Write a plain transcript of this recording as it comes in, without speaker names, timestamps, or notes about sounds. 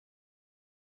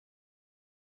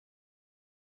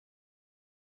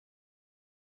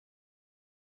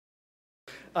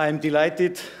I'm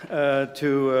delighted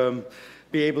to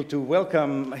be able to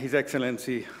welcome His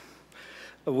Excellency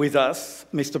with us,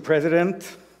 Mr.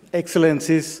 President,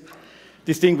 Excellencies,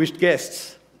 distinguished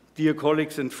guests, dear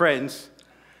colleagues and friends,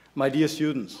 my dear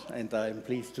students, and I'm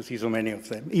pleased to see so many of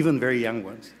them, even very young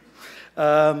ones.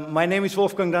 My name is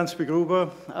Wolfgang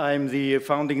Dansby-Gruber. I'm the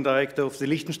founding director of the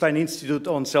Liechtenstein Institute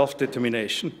on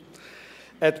Self-Determination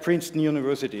at Princeton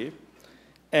University.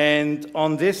 And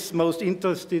on this most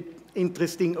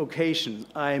interesting occasion,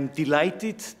 I'm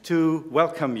delighted to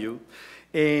welcome you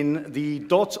in the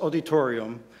Dodds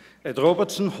Auditorium at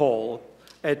Robertson Hall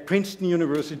at Princeton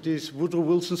University's Woodrow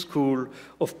Wilson School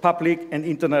of Public and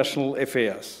International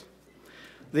Affairs.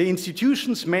 The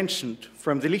institutions mentioned,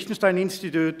 from the Liechtenstein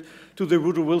Institute to the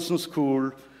Woodrow Wilson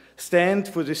School, stand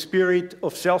for the spirit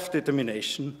of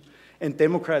self-determination and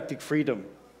democratic freedom.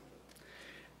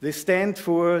 They stand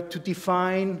for to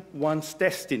define one's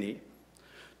destiny,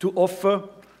 to offer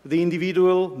the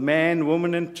individual man,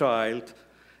 woman, and child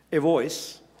a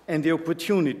voice and the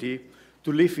opportunity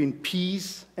to live in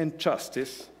peace and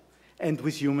justice and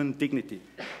with human dignity.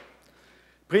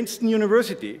 Princeton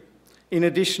University, in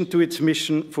addition to its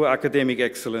mission for academic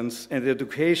excellence and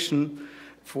education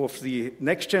for the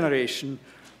next generation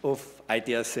of, I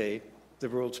dare say, the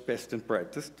world's best and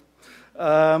brightest,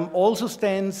 also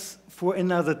stands for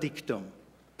another dictum: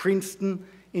 Princeton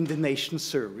in the nation's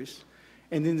service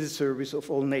and in the service of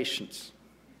all nations.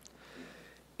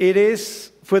 It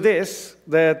is for this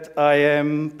that I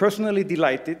am personally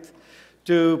delighted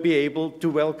to be able to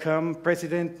welcome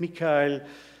President Mikheil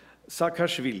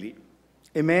Saakashvili,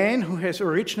 a man who has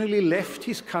originally left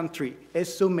his country,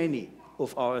 as so many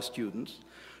of our students,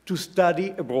 to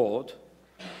study abroad,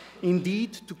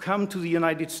 indeed to come to the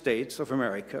United States of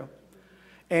America,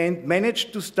 and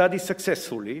managed to study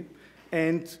successfully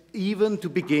and even to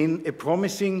begin a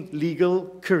promising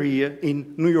legal career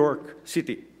in New York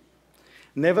City.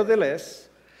 Nevertheless,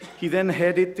 he then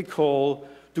headed the call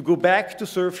to go back to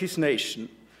serve his nation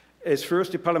as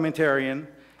first a parliamentarian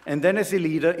and then as a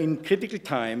leader in critical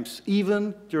times,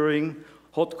 even during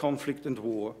hot conflict and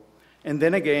war, and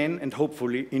then again, and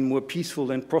hopefully, in more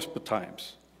peaceful and prosperous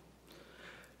times.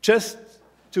 Just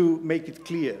to make it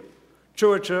clear,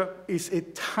 Georgia is a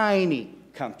tiny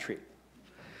country,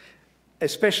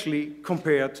 especially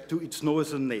compared to its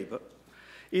northern neighbor.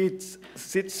 It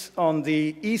sits on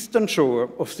the eastern shore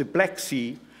of the Black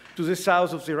Sea to the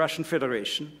south of the Russian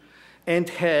Federation and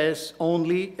has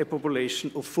only a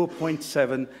population of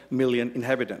 4.7 million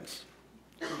inhabitants.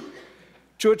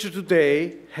 Georgia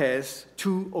today has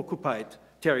two occupied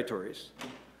territories,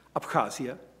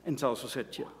 Abkhazia and South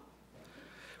Ossetia.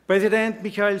 President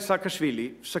Mikheil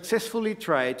Saakashvili successfully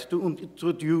tried to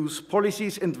introduce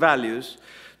policies and values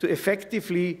to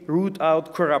effectively root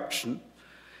out corruption,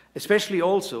 especially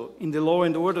also in the law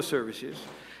and order services,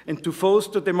 and to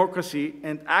foster democracy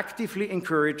and actively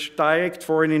encourage direct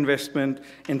foreign investment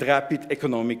and rapid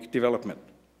economic development.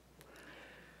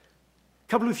 A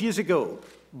couple of years ago,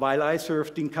 while I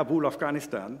served in Kabul,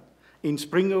 Afghanistan, in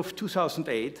spring of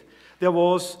 2008, there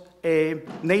was a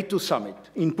NATO summit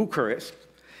in Bucharest,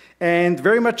 and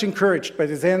very much encouraged by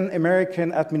the then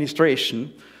American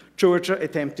administration, Georgia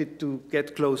attempted to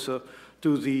get closer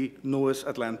to the North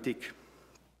Atlantic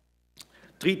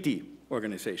Treaty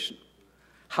Organization.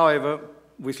 However,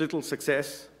 with little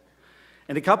success.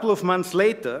 And a couple of months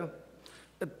later,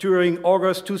 during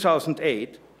August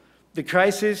 2008, the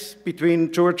crisis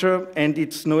between Georgia and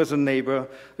its northern neighbor,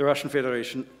 the Russian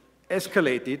Federation,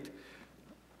 escalated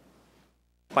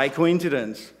by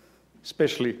coincidence,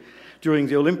 especially during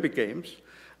the Olympic Games,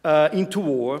 into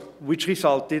war, which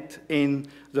resulted in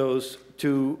those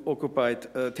two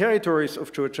occupied territories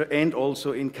of Georgia and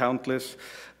also in countless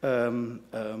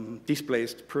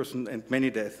displaced persons and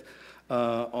many deaths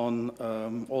on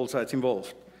all sides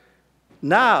involved.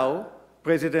 Now,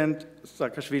 President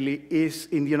Saakashvili is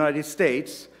in the United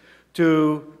States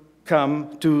to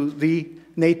come to the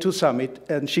NATO summit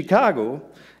in Chicago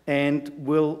and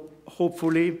will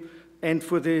hopefully, and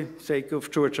for the sake of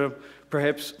Georgia,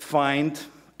 perhaps find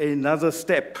another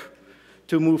step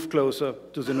to move closer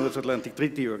to the North Atlantic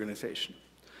Treaty Organization.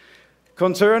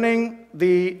 Concerning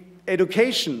the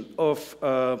education of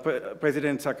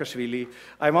President Saakashvili,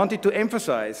 I wanted to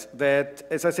emphasize that,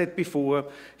 as I said before,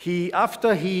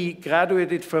 after he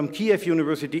graduated from Kiev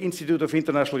University Institute of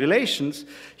International Relations,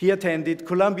 he attended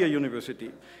Columbia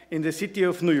University in the city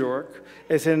of New York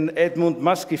as an Edmund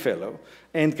Muskie Fellow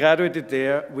and graduated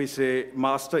there with a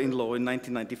Master in Law in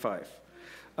 1995.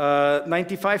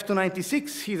 95 to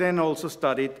 96, he then also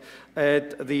studied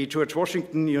at the George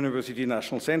Washington University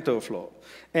National Center of Law.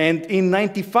 And in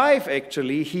 95,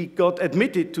 actually, he got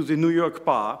admitted to the New York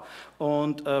bar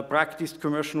and practiced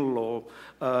commercial law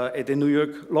at a New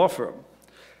York law firm.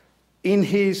 In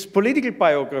his political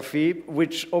biography,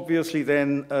 which obviously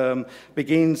then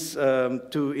begins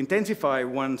to intensify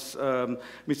once Mr.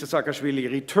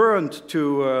 Saakashvili returned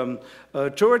to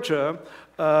Georgia,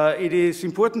 it is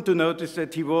important to notice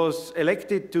that he was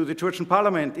elected to the Georgian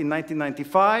parliament in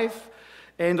 1995,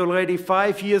 and already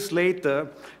 5 years later,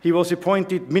 he was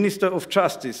appointed Minister of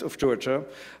Justice of Georgia,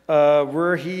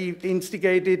 where he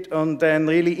instigated and then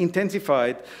really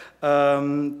intensified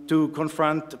to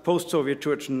confront post-Soviet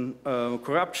Georgian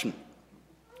corruption.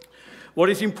 What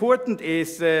is important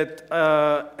is that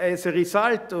as a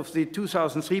result of the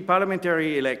 2003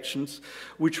 parliamentary elections,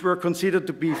 which were considered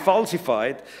to be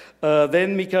falsified,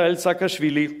 then Mikheil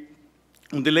Saakashvili,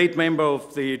 the late member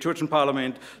of the Georgian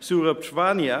parliament, Surab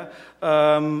Chvania,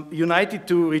 united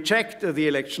to reject the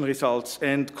election results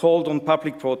and called on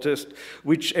public protest,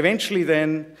 which eventually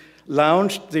then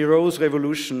launched the Rose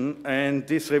Revolution, and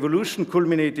this revolution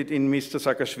culminated in Mr.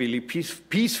 Saakashvili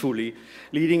peacefully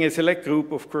leading a select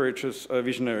group of courageous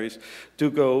visionaries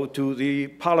to go to the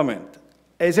parliament.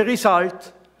 As a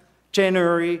result,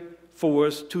 January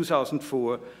 4th,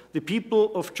 2004, the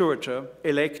people of Georgia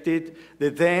elected the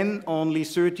then only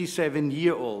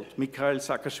 37-year-old Mikheil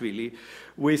Saakashvili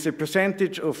with a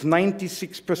percentage of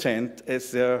 96%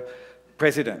 as their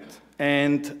president.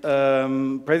 And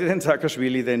President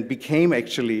Saakashvili then became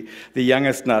actually the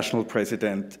youngest national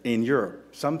president in Europe.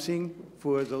 Something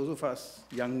for those of us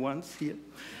young ones here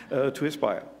to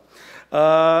aspire.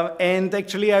 And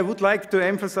actually, I would like to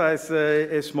emphasize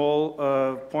a small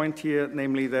point here,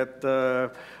 namely that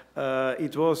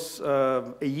it was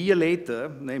a year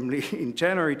later, namely in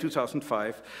January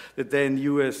 2005, that then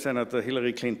US Senator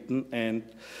Hillary Clinton and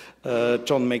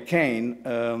John McCain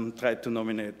tried to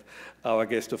nominate our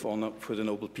guest of honor for the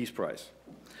Nobel Peace Prize.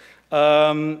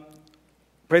 President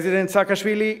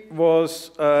Saakashvili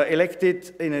was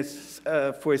elected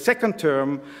for a second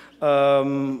term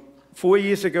 4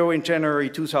 years ago in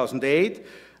January 2008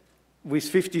 with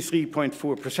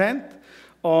 53.4%.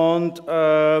 And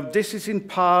this is in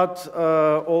part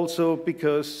also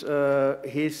because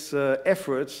his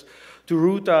efforts to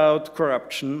root out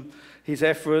corruption, his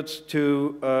efforts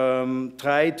to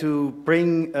try to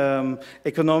bring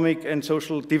economic and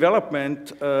social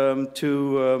development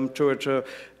to Georgia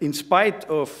in spite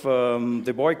of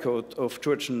the boycott of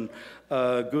Georgian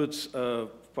goods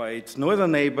by its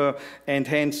northern neighbor, and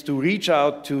hence to reach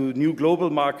out to new global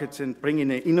markets and bring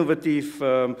in an innovative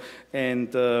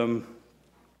and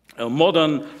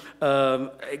modern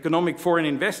economic foreign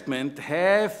investment,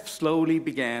 have slowly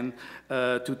began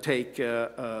to take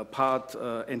part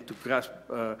and to grasp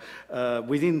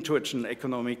within Georgian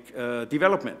economic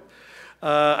development.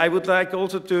 I would like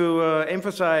also to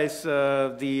emphasize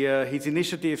his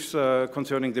initiatives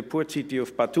concerning the port city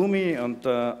of Batumi and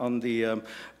on the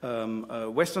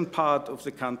western part of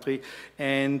the country.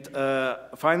 And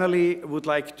finally, would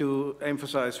like to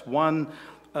emphasize one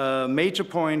major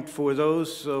point for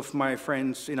those of my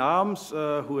friends in arms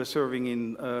who are serving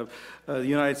in the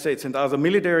United States and other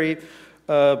military.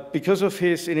 Because of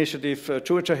his initiative,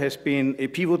 Georgia has been a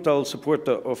pivotal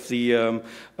supporter of the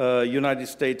United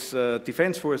States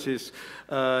Defense Forces,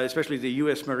 especially the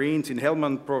US Marines in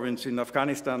Helmand province in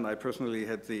Afghanistan. I personally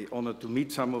had the honor to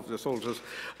meet some of the soldiers.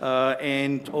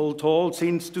 And all told,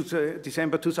 since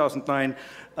December 2009,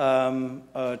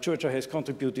 Georgia has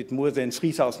contributed more than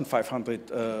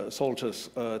 3,500 soldiers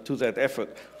to that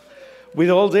effort. With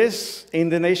all this in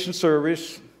the nation's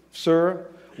service, sir,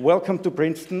 welcome to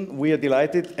Princeton. We are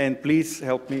delighted, and please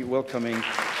help me welcoming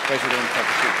President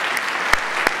Saakashvili.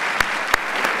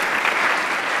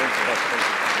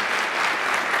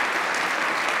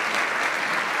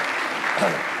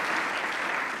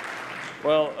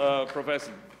 Well,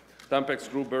 Professor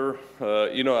Tampex-Gruber,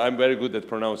 you know, I'm very good at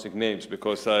pronouncing names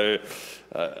because of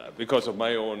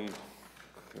my own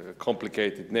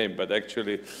complicated name, but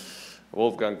actually,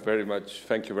 Wolfgang,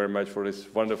 thank you very much for this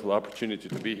wonderful opportunity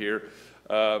to be here.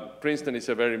 Princeton is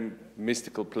a very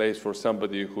mystical place for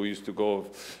somebody who used to go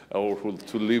or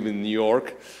to live in New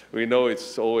York. We know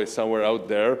it's always somewhere out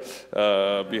there,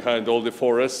 behind all the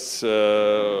forests.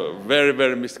 Very,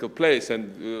 very mystical place.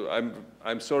 And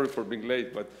I'm sorry for being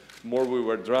late, but more we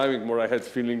were driving, more I had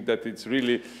feeling that it's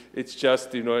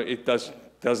just, you know, it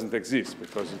doesn't exist,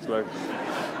 because it's like.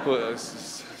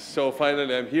 So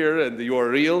finally, I'm here, and you are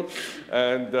real,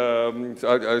 and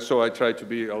so I'll try to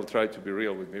be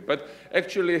real with me. But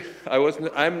actually,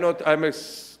 I'm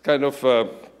kind of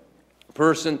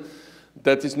person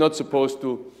that is not supposed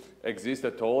to exist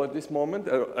at all at this moment,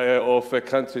 of a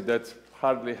country that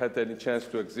hardly had any chance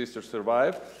to exist or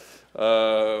survive.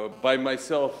 By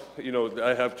myself,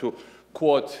 I have to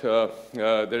quote,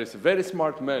 there is a very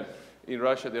smart man in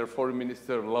Russia, their foreign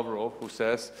minister Lavrov, who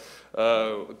says,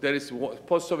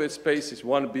 post-Soviet space is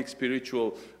one big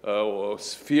spiritual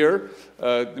sphere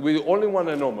with only one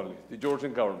anomaly, the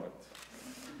Georgian government.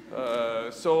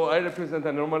 So I represent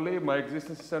anomaly, my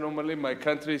existence is anomaly, my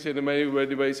country is in many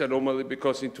ways anomaly,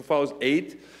 because in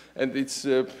 2008, and it's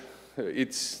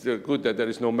good that there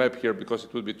is no map here because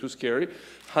it would be too scary,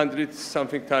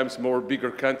 100-something times more bigger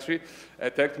country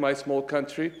attacked my small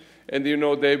country. And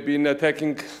they've been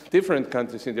attacking different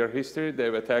countries in their history.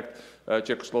 They've attacked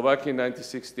Czechoslovakia in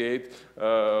 1968.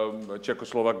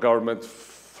 Czechoslovak government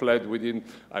fell within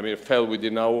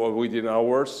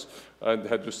hours and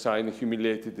had to sign a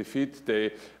humiliating defeat.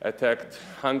 They attacked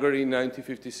Hungary in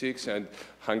 1956, and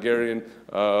Hungarian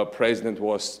president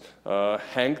was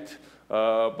hanged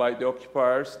by the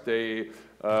occupiers. They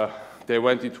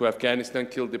went into Afghanistan,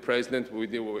 killed the president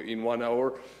in 1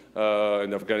 hour.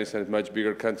 And Afghanistan is a much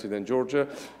bigger country than Georgia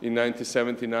in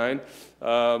 1979.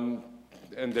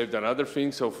 And they've done other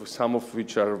things, some of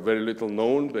which are very little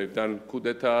known. They've done coup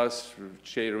d'etats,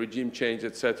 regime change,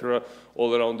 etc.,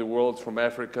 all around the world, from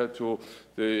Africa to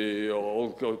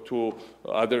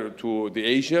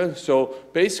Asia. So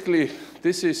basically,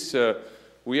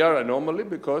 we are an anomaly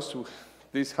because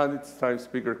this 100 times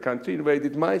bigger country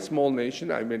invaded my small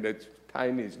nation. I mean, that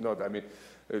tiny is not. I mean,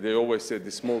 they always say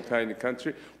the small, tiny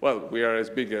country. Well, we are as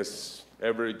big as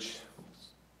average,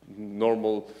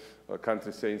 normal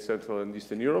countries, say, in Central and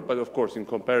Eastern Europe. But of course, in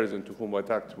comparison to whom we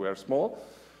attacked, we are small.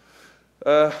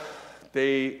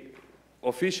 They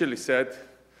officially said,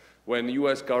 when the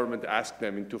US government asked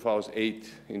them in 2008,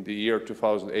 in the year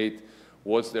 2008,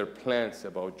 what's their plans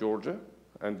about Georgia,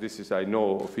 and this is, I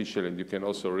know, official, and you can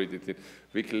also read it in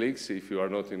WikiLeaks if you are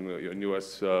not in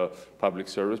US public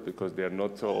service, because they are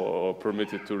not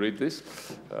permitted to read this.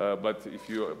 But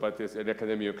as an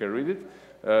academic, you can read it.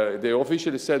 They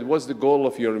officially said, what's the goal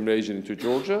of your invasion into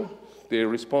Georgia? The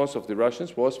response of the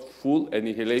Russians was full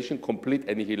annihilation, complete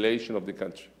annihilation of the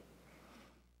country.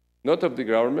 Not of the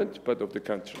government, but of the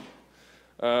country.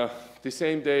 The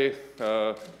same day,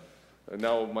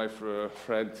 now my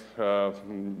friend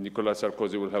Nicolas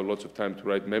Sarkozy will have lots of time to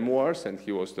write memoirs, and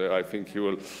I think he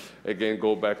will again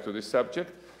go back to this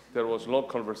subject. There was a long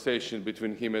conversation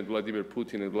between him and Vladimir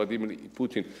Putin, and Vladimir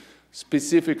Putin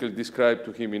specifically described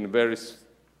to him in a very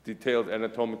detailed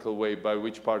anatomical way by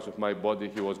which parts of my body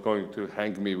he was going to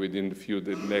hang me within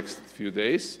the next few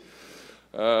days.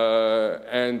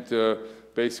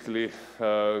 Basically,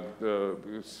 a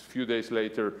few days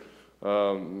later,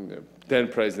 then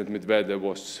President Medvedev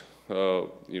was,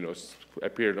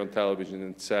 appeared on television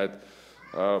and said,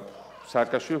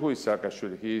 Saakashvili, who is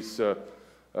Saakashvili?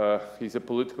 He's a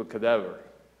political cadaver.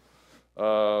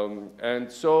 And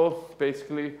so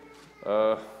basically,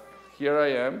 here I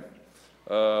am,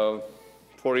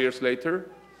 4 years later,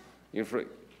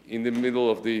 in the middle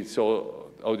of the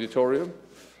auditorium,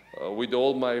 with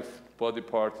all my body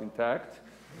parts intact,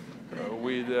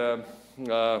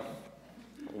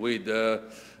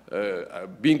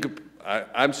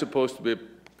 I'm supposed to be a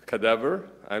cadaver.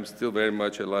 I'm still very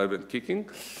much alive and kicking.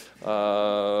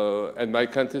 And my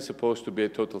country is supposed to be a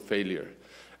total failure.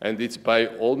 And it's by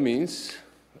all means,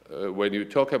 when you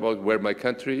talk about where my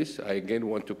country is, I again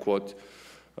want to quote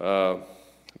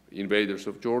invaders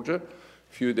of Georgia. A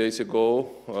few days ago,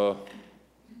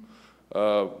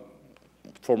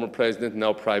 former President,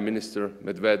 now Prime Minister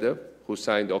Medvedev, who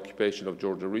signed the occupation of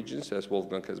Georgia regions, as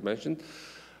Wolfgang has mentioned,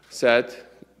 said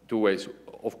two ways.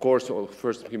 Of course,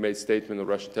 first he made a statement on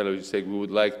Russian television saying we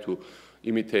would like to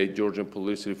imitate Georgian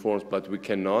police reforms, but we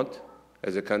cannot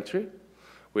as a country.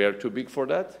 We are too big for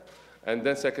that. And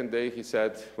then second day he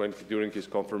said, during his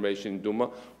confirmation in Duma,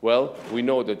 well, we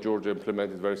know that Georgia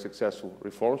implemented very successful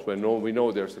reforms. We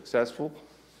know they're successful.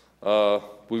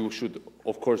 We should,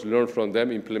 of course, learn from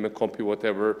them, implement, copy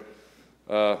whatever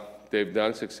they've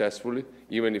done successfully,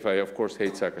 even if I, of course,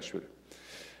 hate Saakashvili.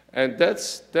 And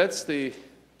that's the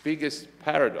biggest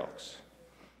paradox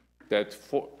that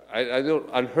I don't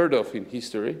unheard of in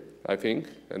history, I think,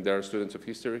 and there are students of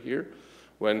history here,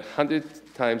 when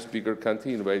 100 times bigger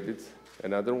country invaded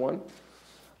another one,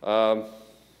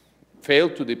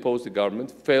 failed to depose the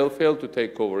government, failed to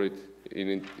take over it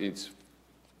in its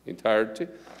entirety,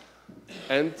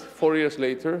 and 4 years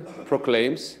later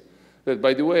proclaims that,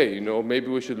 by the way, maybe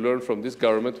we should learn from this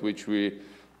government, which we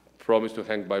promised to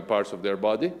hang by parts of their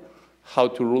body, how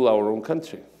to rule our own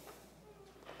country.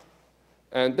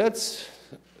 And that's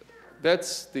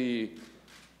that's the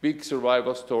big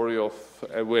survival story of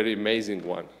a very amazing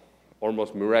one,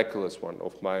 almost miraculous one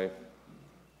of my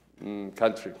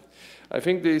country. I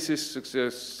think this is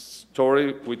a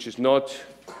story which is not,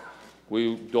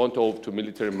 we don't owe to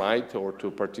military might or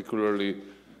to particularly,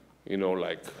 you know,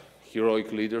 like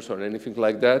heroic leaders or anything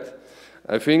like that.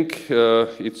 I think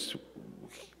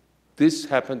this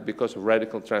happened because of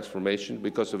radical transformation,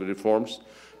 because of reforms,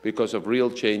 because of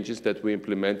real changes that we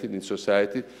implemented in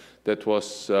society that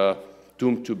was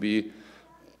doomed to be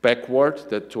backward,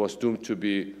 that was doomed to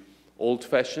be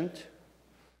old-fashioned.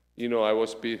 You know,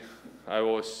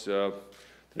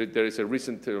 there is a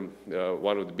recent,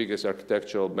 one of the biggest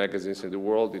architectural magazines in the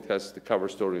world. It has the cover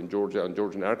story in Georgia on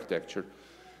Georgian architecture.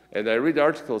 And I read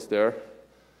articles there,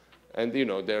 and, you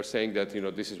know, they're saying that, you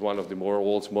know, this is one of the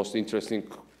world's most interesting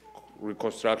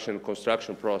construction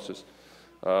process.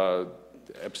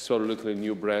 Absolutely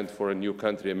new brand for a new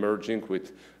country emerging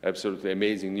with absolutely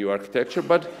amazing new architecture.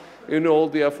 But, you know, all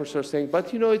the efforts are saying,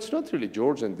 but, you know, it's not really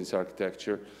Georgian, this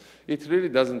architecture. It really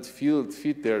doesn't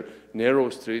fit their narrow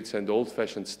streets and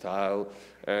old-fashioned style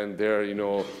and their, you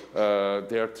know,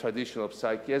 their traditional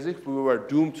psyche, as if we were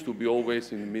doomed to be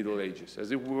always in the Middle Ages,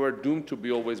 as if we were doomed to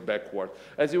be always backward,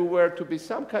 as if we were to be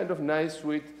some kind of nice,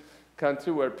 sweet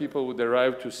country where people would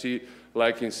arrive to see,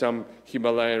 like in some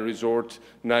Himalayan resort,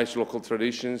 nice local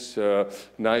traditions,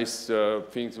 nice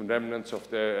things, remnants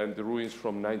of and the ruins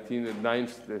from 9th,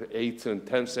 8th, and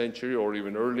 10th century, or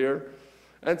even earlier,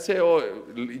 and say, oh,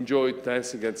 enjoy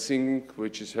dancing and singing,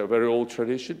 which is a very old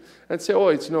tradition, and say, oh,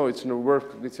 it's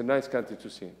a nice country to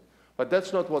see. But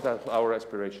that's not what our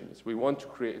aspiration is. We want to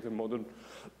create a modern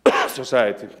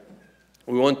society.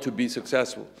 We want to be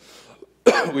successful.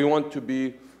 We want to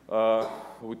be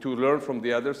to learn from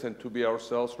the others and to be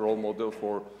ourselves role model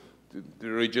for the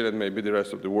region and maybe the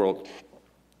rest of the world.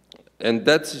 And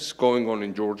that's going on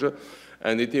in Georgia,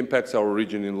 and it impacts our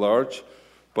region in large.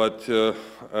 But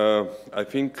I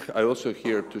think I also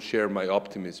here to share my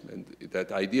optimism, and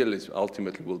that idealism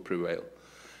ultimately will prevail.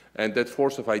 And that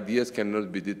force of ideas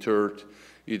cannot be deterred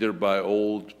either by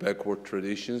old backward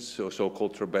traditions, or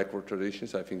so-called backward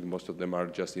traditions. I think most of them are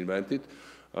just invented.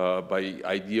 By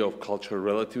idea of cultural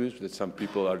relativism, that some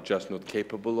people are just not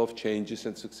capable of changes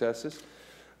and successes.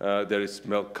 There is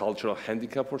cultural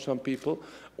handicap for some people,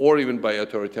 or even by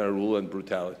authoritarian rule and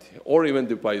brutality, or even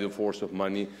by the force of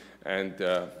money and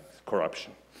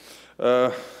corruption.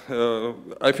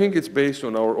 I think it's based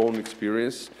on our own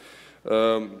experience.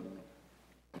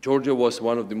 Georgia was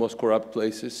one of the most corrupt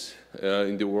places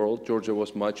in the world. Georgia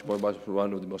was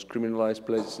one of the most criminalized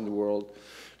places in the world.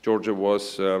 Georgia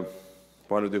was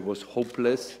one of the most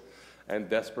hopeless and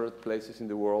desperate places in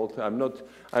the world.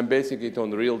 I'm basing it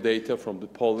on real data from the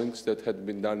pollings that had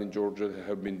been done in Georgia, that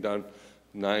have been done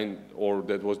 9,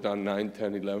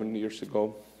 10, 11 years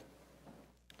ago.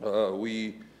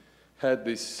 We had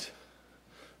this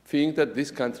thing that this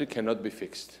country cannot be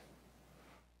fixed.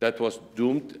 That was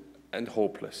doomed and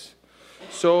hopeless.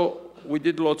 So we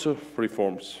did lots of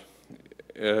reforms.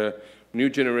 New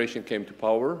generation came to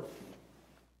power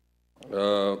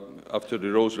after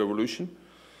the Rose Revolution.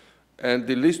 And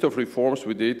the list of reforms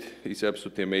we did is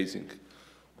absolutely amazing.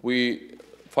 We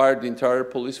fired the entire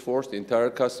police force, the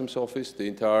entire customs office, the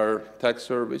entire tax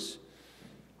service.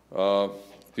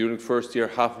 During the first year,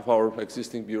 half of our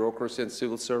existing bureaucracy and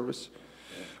civil service.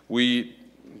 We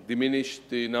diminished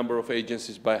the number of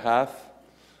agencies by half.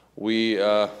 We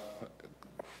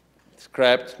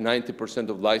scrapped 90%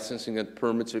 of licensing and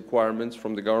permits requirements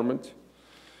from the government.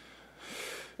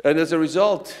 And as a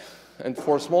result, and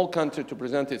for a small country to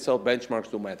present itself, benchmarks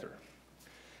do matter.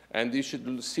 And you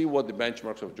should see what the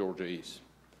benchmarks of Georgia is.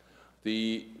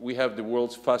 We have the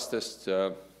world's fastest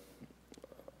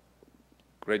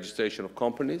registration of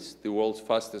companies, the world's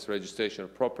fastest registration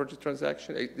of property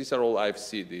transactions. These are all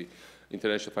IFC, the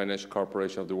International Financial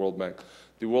Corporation of the World Bank.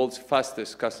 The world's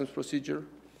fastest customs procedure.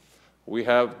 We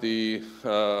have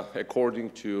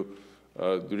according to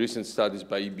the recent studies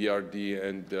by EBRD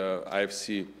and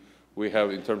IFC, we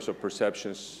have, in terms of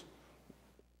perceptions,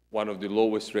 one of the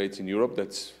lowest rates in Europe.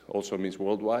 That also means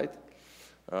worldwide.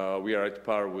 We are at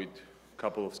par with a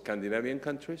couple of Scandinavian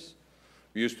countries.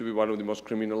 We used to be one of the most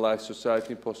criminalized societies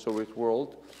in the post-Soviet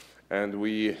world. And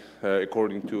we,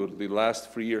 according to the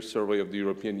last 3-year survey of the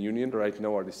European Union, right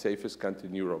now are the safest country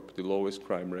in Europe, the lowest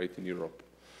crime rate in Europe.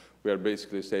 We are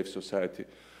basically a safe society.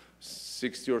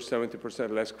 60 or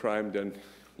 70% less crime than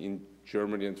in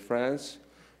Germany and France,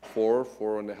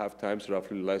 4.5 times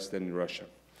roughly less than in Russia.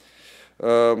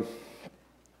 And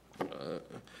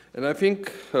I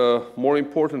think more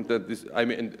important than this, I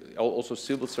mean, also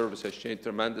civil service has changed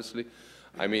tremendously.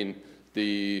 I mean,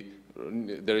 the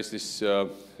there is this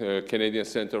Canadian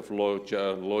Center for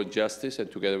Law and Justice,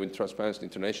 and together with Transparency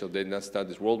International, they did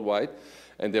studies worldwide,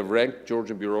 and they've ranked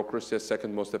Georgian bureaucracy as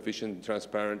second most efficient and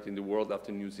transparent in the world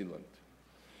after New Zealand.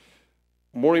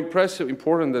 More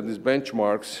important than these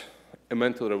benchmarks, a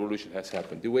mental revolution has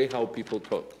happened. The way how people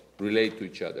talk, relate to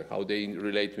each other, how they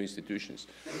relate to institutions,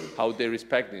 how they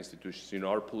respect the institutions. You know,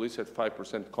 our police had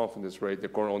 5% confidence rate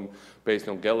based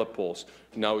on Gallup polls.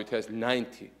 Now it has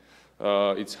 90.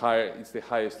 It's higher. It's the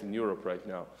highest in Europe right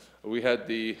now. We had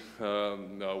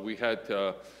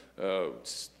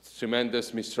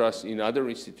tremendous mistrust in other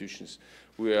institutions.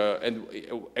 And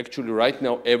actually, right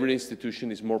now, every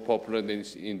institution is more popular than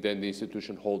the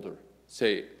institution holder.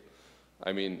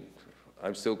 I mean,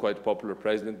 I'm still quite a popular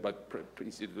president, but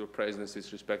the presidency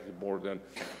is respected more than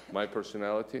my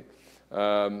personality.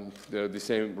 The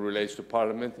same relates to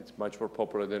parliament. It's much more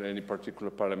popular than any particular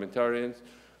parliamentarians.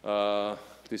 The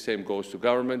same goes to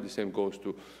government. The same goes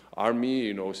to army.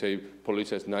 You know, say police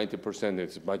has 90%.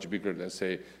 It's much bigger than,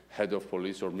 say, head of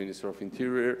police or minister of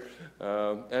interior.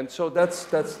 And so that's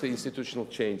the institutional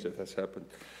change that has happened.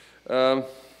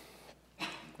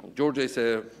 Georgia is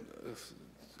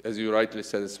as you rightly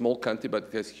said, a small country, but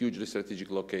it has hugely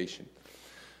strategic location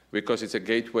because it's a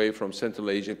gateway from Central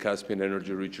Asian, Caspian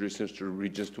energy-rich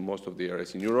regions to most of the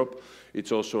areas in Europe.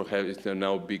 It's also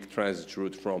now a big transit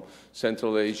route from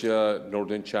Central Asia,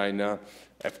 Northern China,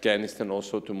 Afghanistan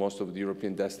also to most of the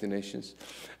European destinations.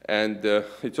 And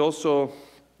it's also,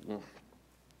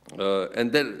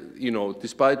 and then, you know,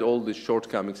 despite all the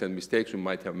shortcomings and mistakes we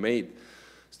might have made,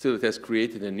 still it has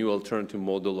created a new alternative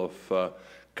model of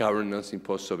governance in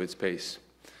post-Soviet space.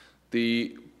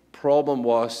 The problem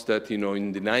was that, you know,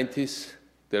 in the 90s,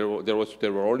 there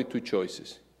were only two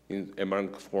choices among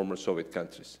former Soviet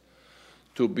countries: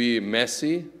 to be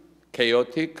messy,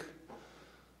 chaotic,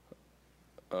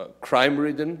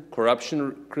 crime-ridden,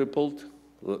 corruption-crippled,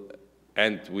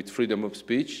 and with freedom of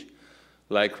speech,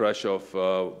 like Russia of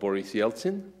Boris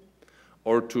Yeltsin,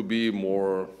 or to be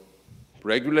more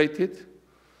regulated,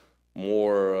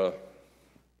 more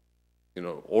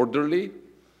orderly,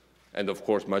 and of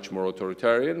course much more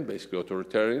authoritarian, basically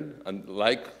authoritarian, and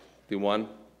like the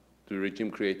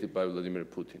regime created by Vladimir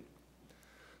Putin.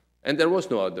 And there was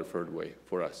no other third way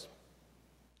for us.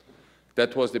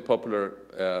 That was the popular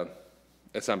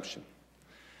assumption.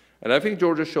 And I think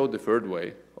Georgia showed the third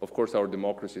way. Of course, our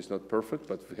democracy is not perfect,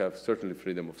 but we have certainly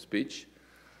freedom of speech,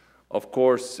 of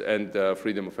course, and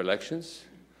freedom of elections,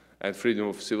 and freedom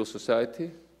of civil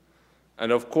society.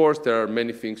 And of course, there are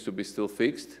many things to be still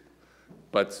fixed,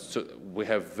 but we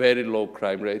have very low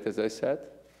crime rate, as I said.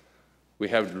 We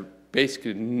have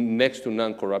basically next to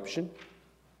none corruption.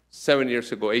 7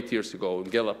 years ago, 8 years ago, in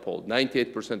Gallup poll,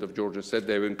 98% of Georgians said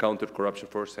they've encountered corruption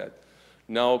firsthand.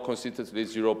 Now, consistently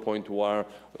 0.1,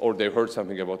 or they heard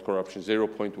something about corruption,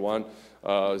 0.1,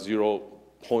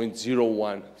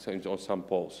 0.01 on some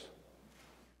polls.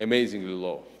 Amazingly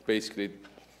low. Basically,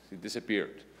 it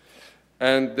disappeared.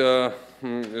 And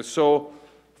so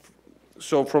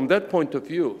from that point of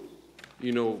view,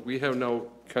 you know, we have now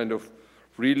kind of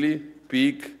really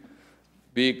big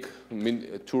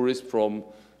tourists to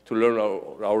learn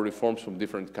our reforms from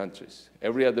different countries.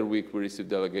 Every other week we receive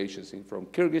delegations from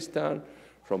Kyrgyzstan,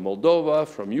 from Moldova,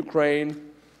 from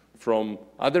Ukraine, from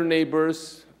other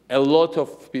neighbors, a lot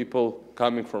of people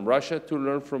coming from Russia to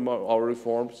learn from our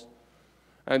reforms.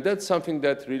 And that's something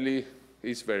that really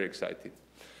is very exciting.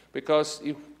 Because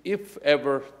if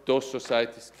ever those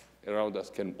societies around us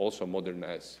can also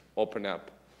modernize, open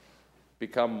up,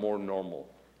 become more normal,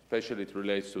 especially it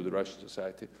relates to the Russian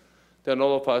society, then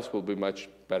all of us will be much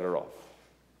better off.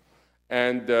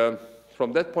 And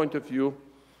from that point of view,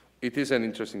 it is an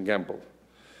interesting gamble.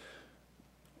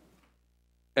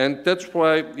 And that's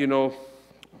why, you know,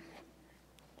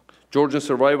 Georgian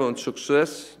survival and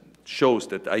success shows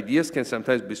that ideas can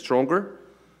sometimes be stronger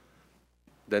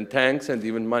than tanks and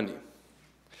even money.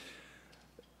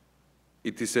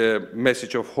 It is a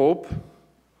message of hope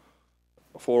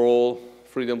for all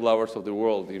freedom lovers of the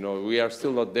world. You know, we are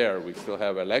still not there. We still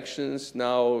have elections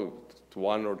now,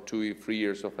 1 or 2, 3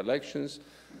 years of elections.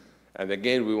 And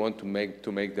again, we want to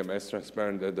make them as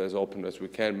transparent and as open as we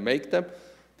can make them,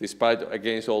 despite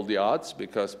against all the odds,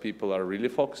 because people are really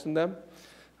focused on them.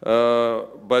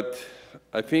 But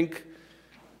I think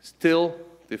still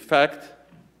the fact,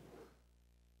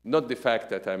 not the fact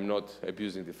that I'm not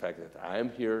abusing the fact that I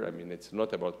am here, I mean, it's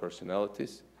not about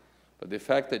personalities, but the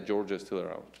fact that Georgia is still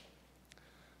around,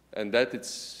 and that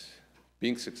it's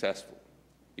being successful,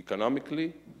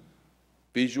 economically,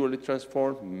 visually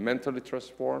transformed, mentally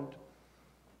transformed,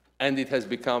 and it has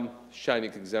become a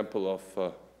shining example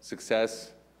of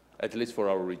success at least for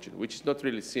our region, which is not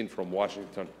really seen from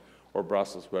Washington or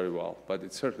Brussels very well, but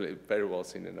it's certainly very well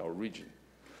seen in our region,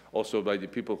 also by the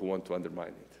people who want to undermine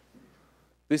it.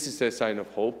 This is a sign of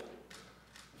hope,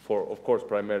 for, of course,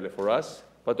 primarily for us,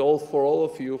 but for all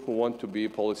of you who want to be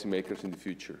policymakers in the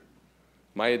future.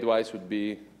 My advice would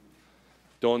be,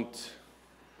 don't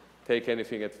take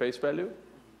anything at face value,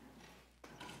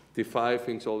 defy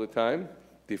things all the time,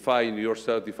 defy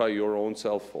yourself, defy your own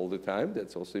self all the time.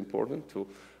 That's also important, to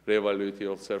reevaluate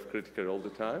yourself critically all the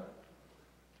time.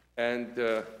 And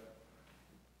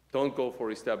don't go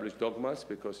for established dogmas,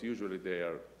 because usually they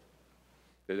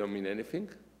don't mean anything.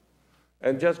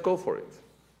 And just go for it.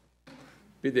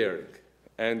 Be daring,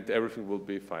 and everything will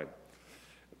be fine.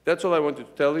 That's all I wanted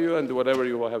to tell you, and whatever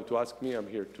you have to ask me, I'm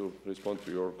here to respond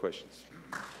to your questions.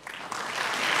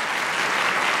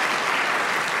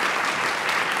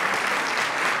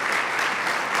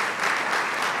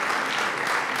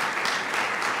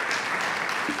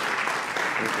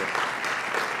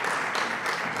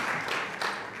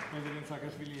 President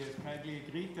Saakashvili has kindly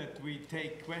agreed that we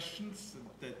take questions,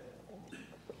 that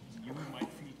you might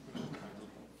field questions.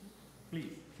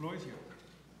 Please, floor is yours.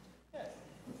 Yes,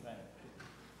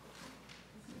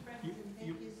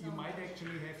 you might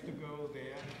actually have to go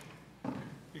there,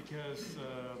 because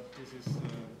this is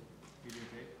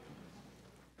videotape.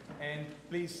 And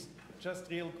please, just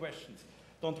real questions.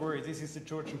 Don't worry, this is the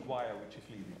Georgian choir which is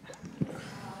leading.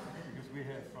 Because we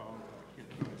have our...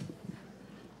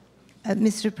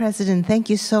 Mr. President, thank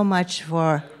you so much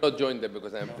for... I will not join them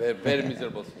because I'm very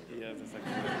miserable. Yes,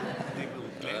 they will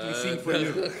gladly sing for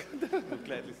you. We'll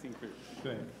gladly sing for you. Go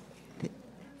ahead.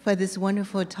 For this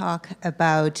wonderful talk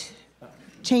about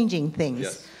changing things.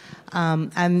 Yes.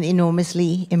 I'm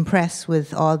enormously impressed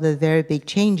with all the very big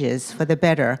changes for the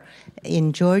better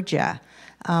in Georgia.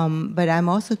 But I'm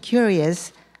also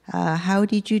curious, how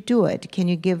did you do it? Can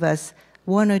you give us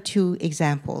one or two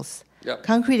examples? Yeah.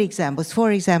 Concrete examples.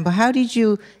 For example, how did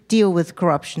you deal with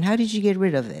corruption? How did you get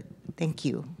rid of it? Thank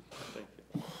you.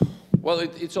 Well,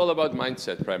 it's all about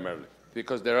mindset primarily,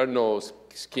 because there are no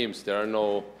schemes, there are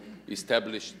no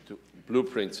established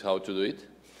blueprints how to do it.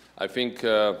 I think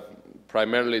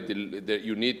primarily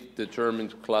you need a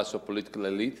determined class of political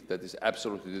elite that is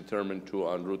absolutely determined to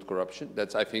unroot corruption.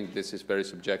 I think this is a very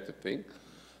subjective thing.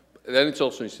 Then it's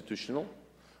also institutional.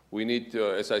 We need,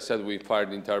 as I said, we fired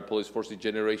the entire police force. It's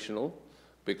generational,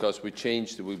 because we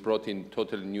brought in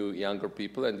totally new, younger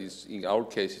people, and in our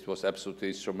case, it was absolutely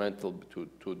instrumental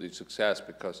to the success,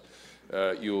 because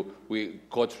we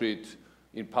got rid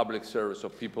in public service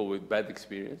of people with bad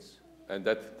experience, and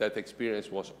that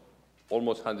experience was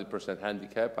almost 100%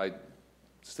 handicap. I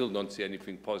still don't see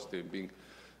anything positive being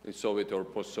in Soviet or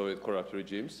post-Soviet corrupt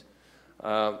regimes.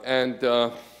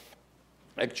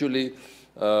 Actually,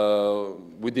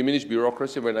 we diminish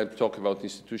bureaucracy. When I talk about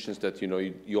institutions, that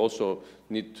you also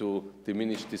need to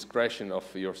diminish discretion of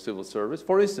your civil service.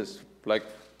 For instance, like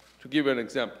to give you an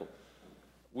example,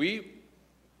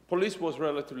 police was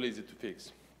relatively easy to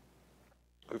fix.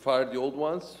 We fired the old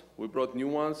ones, we brought new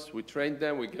ones, we trained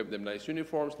them, we gave them nice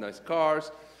uniforms, nice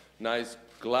cars, nice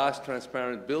glass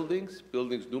transparent buildings.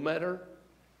 Buildings do matter.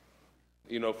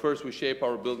 First we shape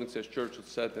our buildings, as Churchill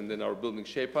said, and then our buildings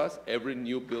shape us. Every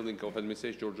new building of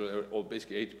administration, Georgia, or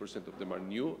basically 80% of them are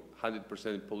new, 100%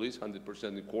 in police, 100%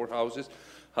 in courthouses,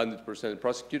 100% in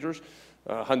prosecutors,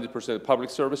 100% in public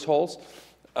service halls.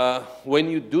 When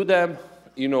you do them,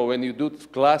 when you do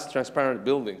glass transparent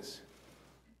buildings,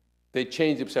 they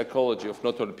change the psychology of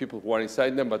not only people who are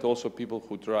inside them, but also people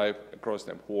who drive across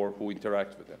them, who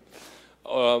interact with them.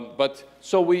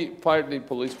 So we fired the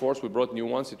police force, we brought new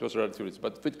ones, it was relatively easy.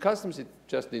 But with customs, it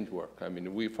just didn't work. I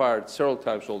mean, we fired several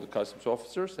times all the customs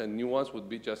officers, and new ones would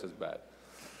be just as bad.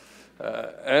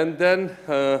 And then,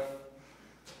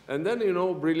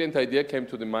 brilliant idea came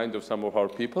to the mind of some of our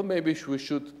people. Maybe we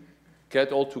should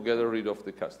get altogether rid of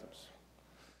the customs.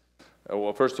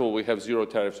 Well, first of all, we have zero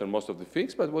tariffs on most of the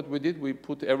things, but what we did, we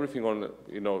put everything on,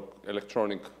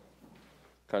 electronic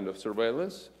kind of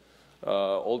surveillance.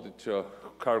 All the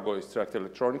cargo is tracked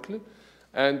electronically.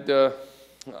 And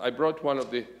I brought one of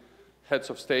the heads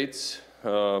of states.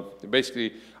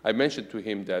 Basically, I mentioned to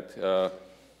him that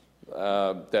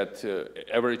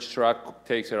average truck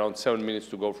takes around 7 minutes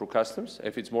to go through customs.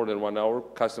 If it's more than 1 hour,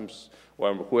 customs,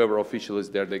 or whoever official is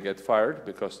there, they get fired,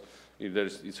 because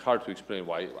it's hard to explain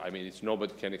why. I mean,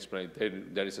 nobody can explain.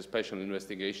 There is a special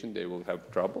investigation. They will have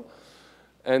trouble.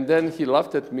 And then he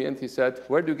laughed at me and he said,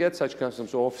 "Where do you get such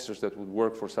customs officers that would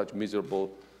work for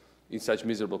in such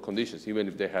miserable conditions, even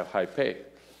if they have high pay?"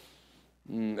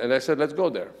 And I said, "Let's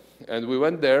go there." And we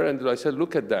went there, and I said,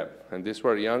 "Look at them." And these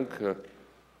were young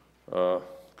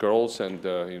girls and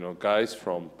guys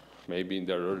from maybe in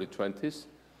their early 20s.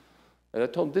 And I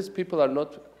told them, these people are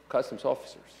not customs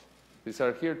officers. These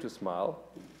are here to smile.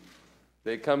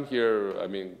 They come here, I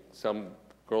mean, some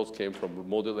girls came from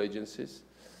model agencies.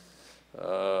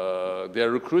 They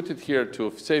are recruited here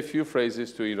to say a few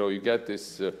phrases to, you get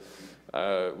this,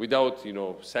 without,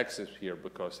 sexism here,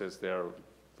 because as they are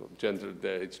gender,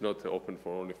 it's not open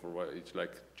for only for, it's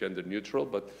like gender neutral,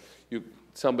 but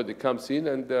somebody comes in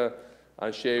and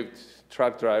unshaved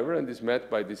truck driver and is met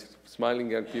by these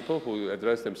smiling young people who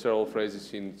address them several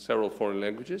phrases in several foreign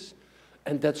languages,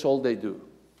 and that's all they do.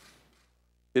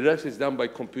 The rest is done by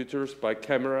computers, by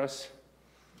cameras,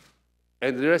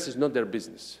 and the rest is not their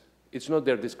business. It's not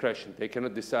their discretion. They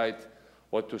cannot decide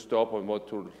what to stop and what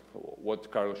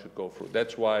cargo should go through.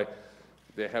 That's why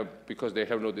because they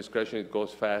have no discretion, it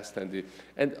goes fast, and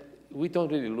we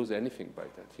don't really lose anything by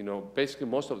that. Basically,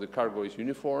 most of the cargo is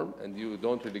uniform, and you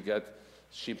don't really get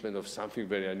shipment of something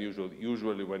very unusual,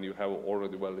 usually when you have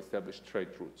already well-established trade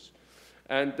routes.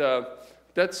 And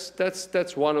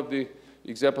that's one of the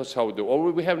examples how we do.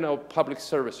 Or we have now public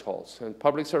service halls, and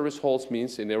public service halls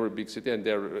means in every big city, and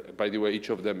by the way, each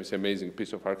of them is an amazing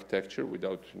piece of architecture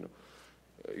without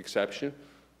exception.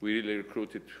 We really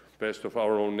recruited best of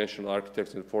our own national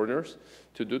architects and foreigners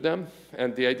to do them.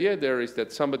 And the idea there is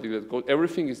that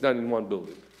everything is done in one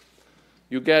building.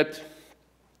 You get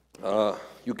to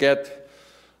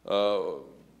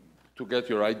get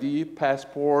your ID,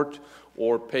 passport,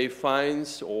 or pay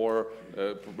fines, or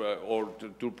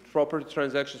do property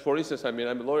transactions. For instance, I'm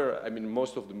a lawyer.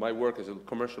 Most of my work as a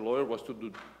commercial lawyer was to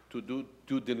do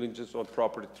due diligence on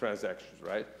property transactions,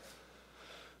 right?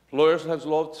 Lawyers have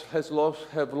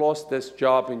lost this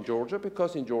job in Georgia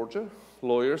because in Georgia,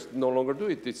 lawyers no longer do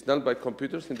it. It's done by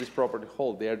computers in this property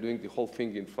hall. They are doing the whole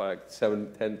thing in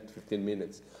 7, 10, 15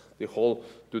 minutes. The whole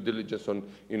due diligence on,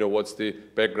 what's the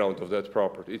background of that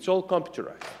property. It's all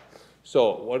computerized.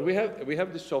 So what we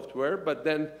have the software, but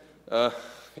then,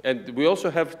 and we also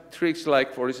have tricks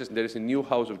like, for instance, there is a new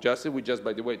House of Justice. We just,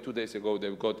 by the way, 2 days ago,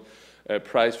 they've got a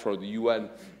prize for the UN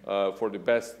for the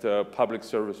best public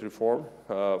service reform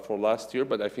for last year,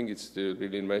 but I think it's the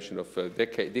really invention of a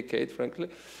decade, frankly,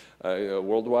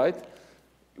 worldwide.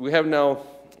 We have now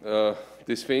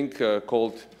this thing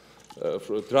called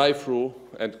drive-through,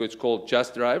 and it's called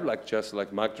Just Drive, just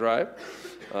like Mac Drive.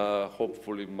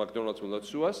 Hopefully McDonald's will not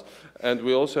sue us. And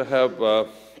we also have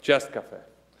Just Cafe.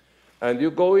 And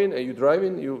you go in and you drive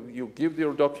in, you give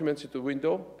your documents at the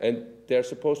window, and they're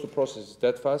supposed to process it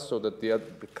that fast so that the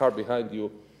car behind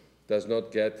you does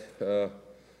not get, they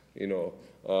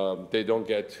don't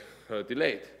get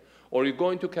delayed. Or you go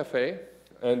into a cafe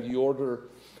and you order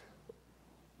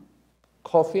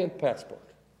coffee and passport.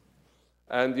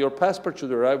 And your passport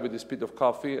should arrive with the speed of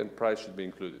coffee, and price should be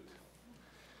included.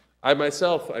 I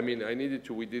myself, I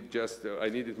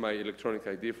needed my electronic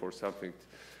ID for something,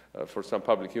 for some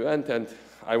public event, and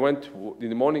I went, in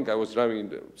the morning I was driving in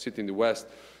the city in the west,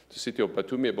 the city of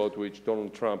Batumi, about which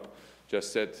Donald Trump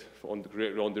just said on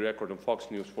the record on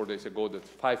Fox News 4 days ago that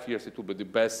 5 years it will be the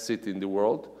best city in the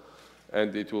world,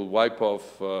 and it will wipe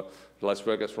off Las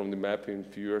Vegas from the map in a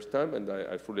few years' time, and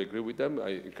I fully agree with them.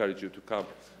 I encourage you to come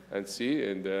and see,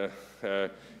 and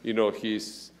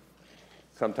he's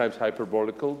sometimes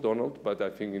hyperbolical, Donald, but I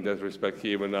think in that respect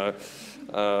he even,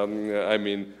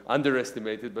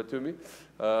 underestimated Batumi.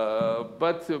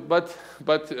 But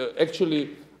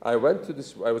actually, I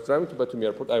was driving to Batumi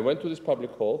Airport, I went to this public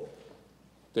hall,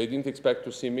 they didn't expect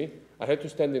to see me. I had to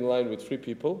stand in line with 3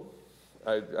 people.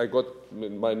 I got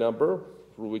my number,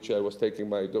 through which I was taking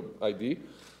my ID.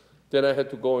 Then I had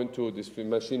to go into this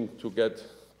machine to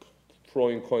throw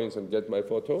in coins and get my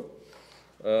photo.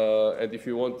 And if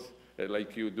you want,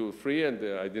 like you do free, and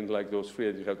I didn't like those free,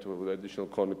 and you have to have additional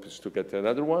coins to get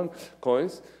another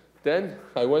coins. Then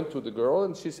I went to the girl,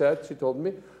 and she told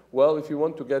me, well, if you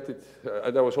want to get it,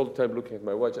 and I was all the time looking at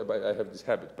my watch. I have this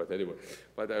habit, but anyway,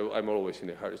 I'm always in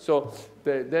a hurry. So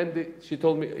she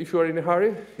told me, if you are in a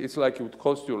hurry, it's like it would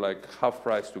cost you like half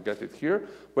price to get it here.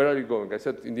 Where are you going? I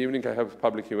said, in the evening I have a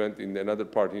public event in another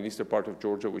part, in eastern part of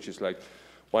Georgia, which is like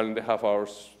 1.5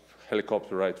 hours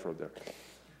helicopter ride from there.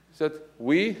 He said,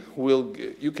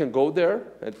 you can go there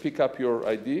and pick up your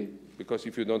ID, because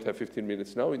if you don't have 15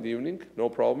 minutes now in the evening, no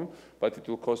problem, but it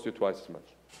will cost you twice as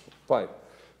much. Fine.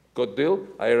 Got deal.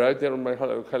 I arrived there on my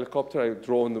helicopter. I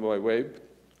drove on my way,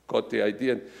 got the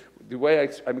ID, and the way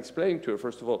I'm explaining to you,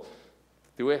 first of all,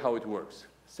 the way how it works.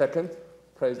 Second,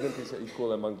 president is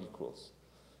equal among equals.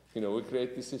 We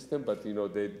create this system, but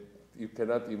you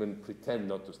cannot even pretend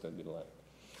not to stand in line,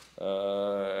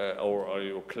 or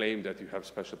you claim that you have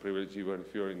special privilege even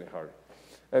if you're in a hurry.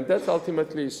 And that's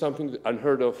ultimately something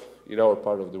unheard of in our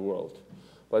part of the world,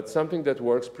 but something that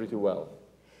works pretty well.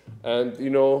 And, you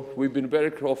know, we've been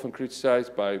very often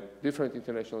criticized by different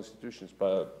international institutions,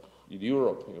 in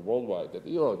Europe, worldwide, that,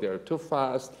 you know, they're too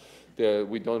fast,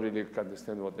 we don't really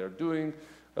understand what they're doing.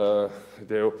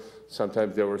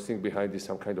 Sometimes they were thinking behind this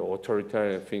some kind of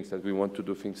authoritarian things that we want to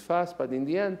do things fast, but in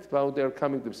the end, well, they're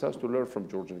coming themselves to learn from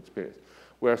Georgian experience.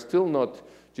 We are still not,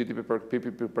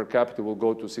 GDP per capita will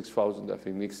go to 6,000, I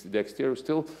think, next year. We're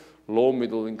still low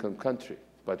middle income country,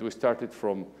 but we started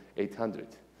from 800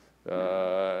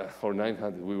 or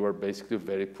 900. We were basically a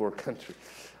very poor country.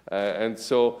 And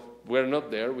so we're not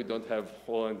there. We don't have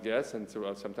oil and gas, and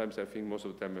so sometimes I think most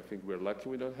of the time I think we're lucky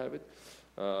we don't have it.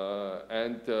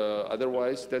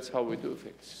 Otherwise, that's how we do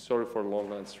things. Sorry for a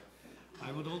long answer.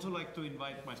 I would also like to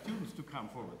invite my students to come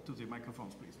forward to the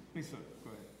microphones, please. Please, sir, go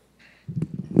ahead.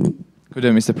 Good day,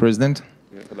 Mr. President.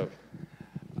 Yeah, hello.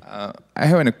 I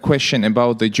have a question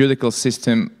about the judicial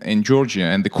system in Georgia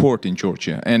and the court in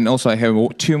Georgia. And also I have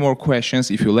two more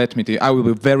questions, if you let me to. I will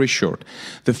be very short.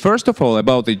 The first of all,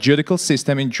 about the judicial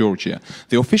system in Georgia.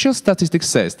 The official statistics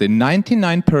says that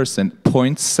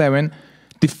 99.7%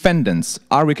 defendants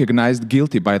are recognized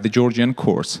guilty by the Georgian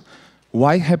courts.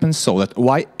 Why happens so that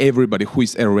why everybody who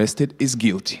is arrested is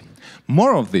guilty?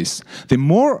 More of this, the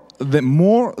more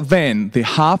than the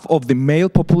half of the male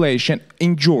population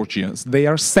in Georgia, they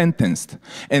are sentenced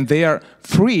and they are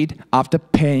freed after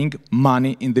paying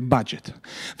money in the budget.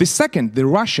 The second, the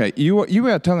Russia, you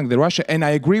were telling the Russia, and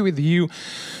I agree with you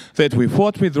that we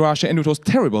fought with Russia and it was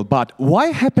terrible, but why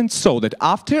happened so that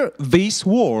after this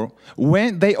war,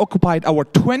 when they occupied our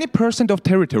 20% of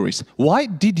territories, why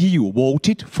did you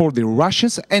vote for the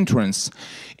Russia's entrance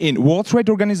in World Trade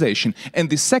Organization? And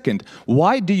the second,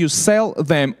 why do you sell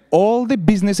them all the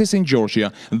businesses in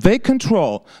Georgia? They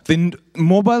control the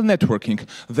mobile networking,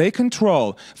 they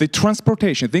control the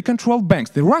transportation, they control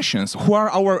banks, the Russians, who are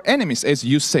our enemies, as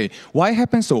you say. Why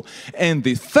happens so? And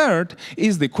the third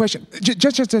is the question,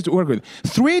 just work with.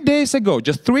 3 days ago,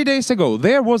 just 3 days ago,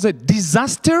 there was a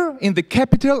disaster in the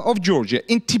capital of Georgia,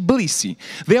 in Tbilisi.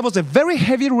 There was a very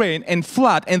heavy rain and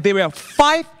flood, and there were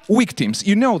 5 victims,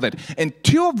 you know that. And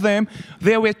 2 of them,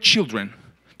 they were children.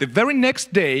 The very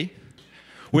next day,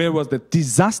 where was the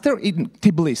disaster in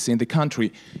Tbilisi, in the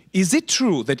country. Is it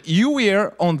true that you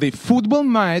were on the football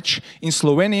match in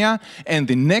Slovenia and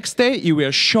the next day you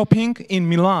were shopping in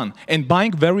Milan and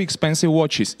buying very expensive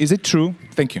watches? Is it true?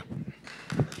 Thank you.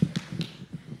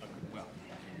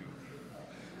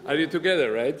 Are you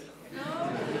together, right? No.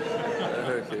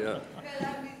 Okay, yeah.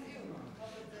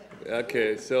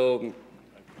 Okay, so,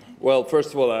 well,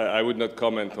 first of all, I would not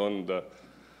comment on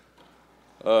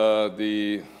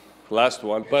the last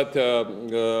one, but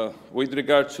with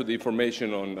regards to the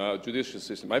information on judicial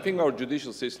system, I think our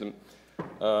judicial system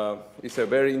is a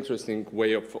very interesting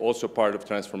way of also part of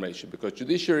transformation, because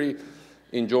judiciary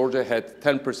in Georgia had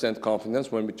 10% confidence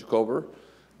when we took over.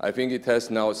 I think it has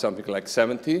now something like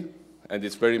 70, and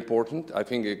it's very important. I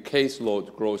think a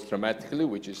caseload grows dramatically,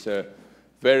 which is a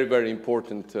very, very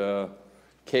important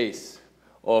case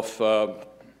of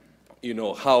you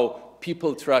know, how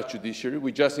people trust judiciary.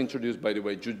 We just introduced, by the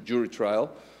way, jury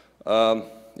trial.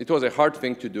 It was a hard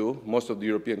thing to do. Most of the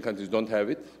European countries don't have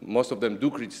it. Most of them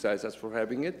do criticize us for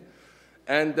having it.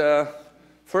 And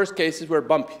first cases were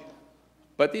bumpy.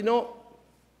 But, you know,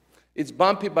 it's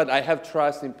bumpy, but I have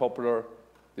trust in popular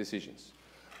decisions.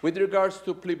 With regards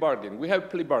to plea bargaining, we have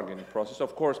plea bargaining process.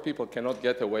 Of course, people cannot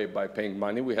get away by paying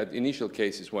money. We had initial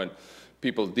cases when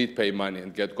people did pay money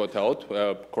and got out,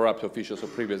 corrupt officials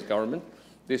of previous government.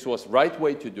 This was the right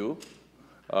way to do,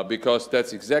 because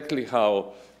that's exactly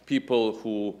how people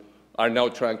who are now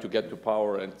trying to get to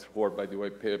power and who are, by the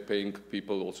way, paying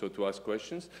people also to ask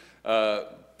questions,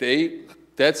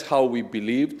 that's how we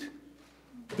believed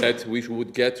that we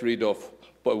would get rid of,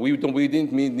 but we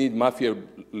didn't need mafia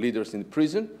leaders in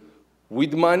prison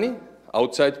with money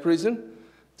outside prison,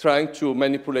 trying to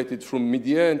manipulate it through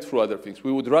media and through other things.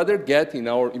 We would rather get in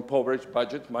our impoverished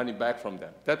budget money back from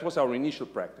them. That was our initial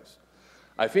practice.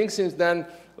 I think since then,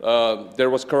 there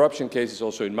was corruption cases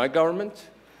also in my government,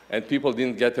 and people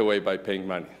didn't get away by paying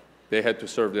money. They had to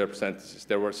serve their sentences.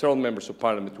 There were several members of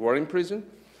parliament who were in prison.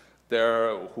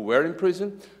 There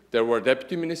were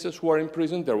deputy ministers who were in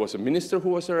prison. There was a minister who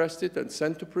was arrested and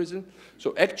sent to prison.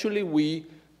 So actually, we've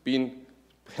been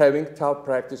having tough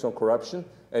practice on corruption,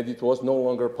 and it was no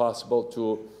longer possible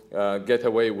to get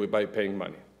away by paying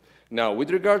money. Now,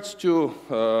 with regards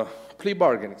to plea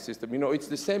bargaining system, you know, it's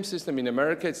the same system in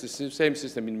America. It's the same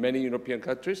system in many European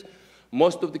countries.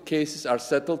 Most of the cases are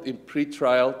settled in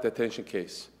pre-trial detention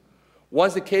case.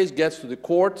 Once the case gets to the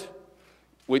court,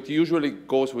 which usually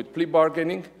goes with plea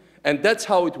bargaining, and that's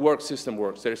how system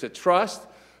works. There's a trust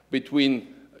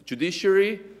between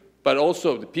judiciary, but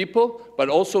also the people, but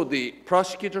also the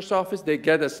prosecutor's office. They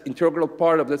get as integral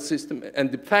part of that system,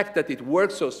 and the fact that it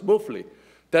works so smoothly,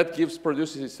 that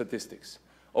produces statistics.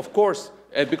 Of course,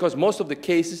 because most of the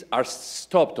cases are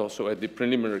stopped also at the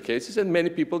preliminary cases, and many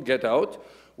people get out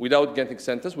without getting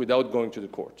sentenced, without going to the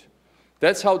court.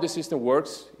 That's how the system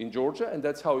works in Georgia, and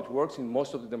that's how it works in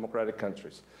most of the democratic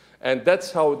countries. And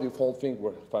that's how the whole thing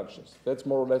functions. That's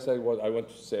more or less what I want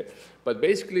to say. But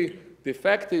basically, the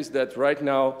fact is that right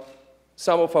now,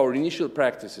 some of our initial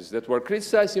practices that were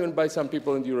criticized even by some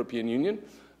people in the European Union,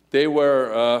 they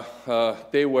were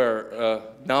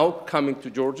now coming to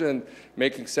Georgia and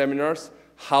making seminars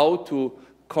how to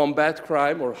combat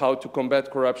crime or how to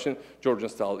combat corruption Georgian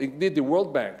style. Indeed, the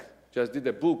World Bank just did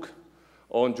a book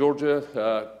on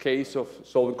Georgia case of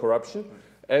solving corruption.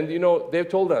 And, you know, they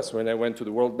told us when I went to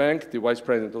the World Bank, the vice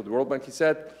president of the World Bank, he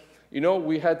said, you know,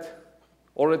 we had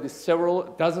already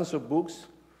dozens of books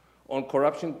on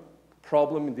corruption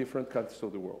problem in different countries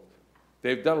of the world.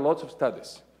 They've done lots of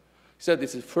studies. He said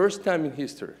it's the first time in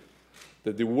history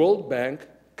that the World Bank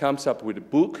comes up with a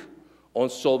book on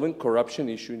solving corruption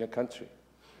issue in a country.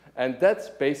 And that's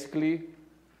basically,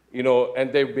 you know,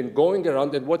 and they've been going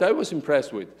around, and what I was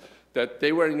impressed with, that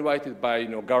they were invited by, you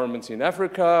know, governments in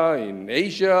Africa, in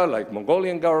Asia, like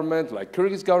Mongolian government, like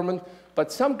Kyrgyz government,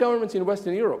 but some governments in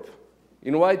Western Europe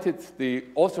invited the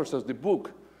authors of the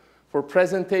book for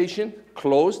presentation,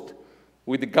 closed,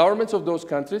 with the governments of those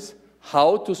countries,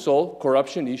 how to solve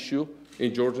corruption issue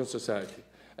in Georgian society.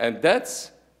 And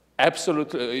that's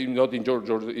absolutely, not in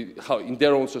Georgia, in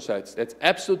their own societies. That's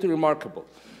absolutely remarkable.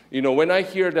 You know, when I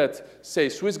hear that, say,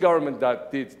 Swiss government that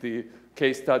did the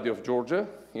case study of Georgia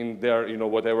in their, you know,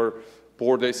 whatever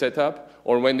board they set up,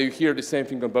 or when you hear the same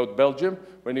thing about Belgium,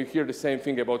 when you hear the same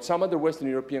thing about some other Western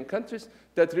European countries,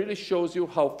 that really shows you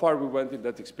how far we went in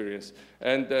that experience.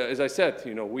 And as I said,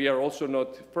 you know, we are also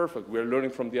not perfect. We are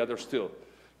learning from the others still.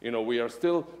 You know, we are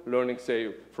still learning,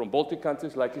 say, from Baltic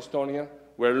countries like Estonia.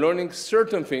 We're learning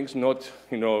certain things, not,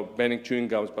 you know, banning chewing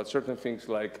gums, but certain things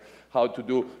like how to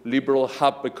do liberal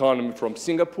hub economy from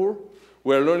Singapore.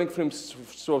 We're learning from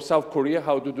South Korea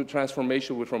how to do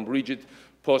transformation from rigid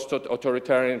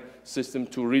post-authoritarian system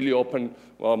to really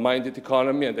open-minded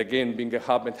economy, and again, being a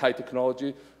hub and high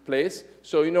technology place.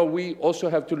 So, you know, we also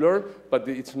have to learn, but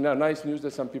it's nice news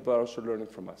that some people are also learning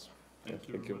from us. Thank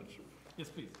you very much. Yes,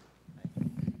 please.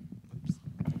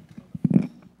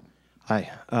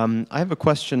 Hi. I have a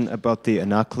question about the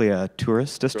Anaklia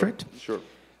tourist district. Sure.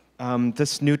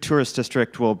 This new tourist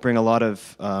district will bring a lot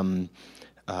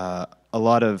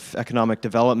of economic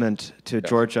development to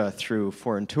Georgia through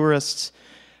foreign tourists,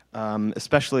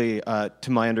 especially,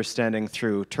 to my understanding,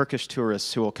 through Turkish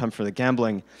tourists who will come for the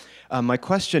gambling. My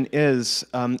question is,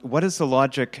 what is the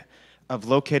logic of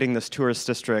locating this tourist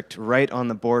district right on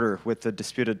the border with the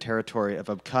disputed territory of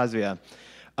Abkhazia?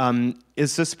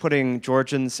 Is this putting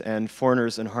Georgians and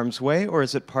foreigners in harm's way, or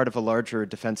is it part of a larger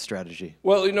defense strategy?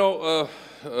 Well, you know,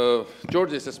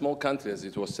 Georgia is a small country, as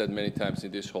it was said many times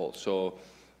in this hall. So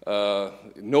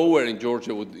nowhere in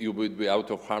Georgia you would be out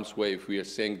of harm's way if we are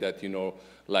saying that, you know,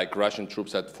 like Russian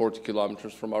troops at 40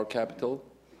 kilometers from our capital.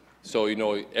 So, you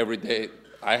know, every day,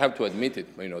 I have to admit it,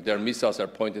 you know, their missiles are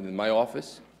pointed in my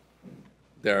office.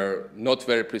 They're not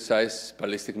very precise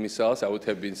ballistic missiles.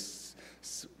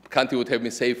 Country would have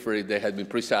been safer if they had been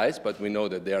precise, but we know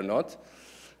that they are not.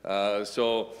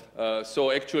 So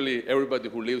actually, everybody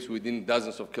who lives within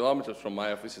dozens of kilometers from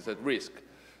my office is at risk.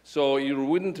 So you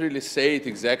wouldn't really say it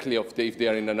exactly if they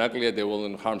are in Anaklia, they will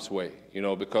in harm's way, you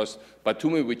know, because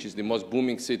Batumi, which is the most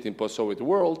booming city in post-Soviet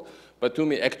world,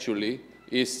 Batumi actually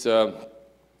is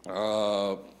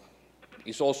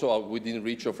also within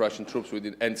reach of Russian troops,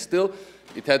 and still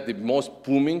it had the most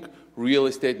booming real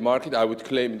estate market, I would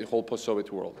claim, in the whole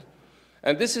post-Soviet world.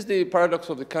 And this is the paradox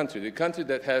of the country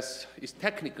that is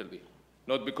technically,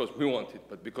 not because we want it,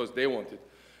 but because they want it,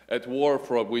 at war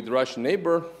with Russian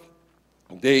neighbor.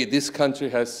 This country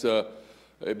has,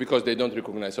 because they don't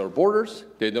recognize our borders,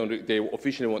 they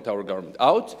officially want our government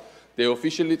out, they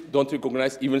officially don't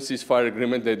recognize even ceasefire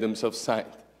agreement they themselves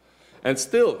signed. And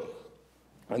still,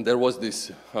 and there was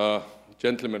this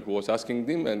gentleman who was asking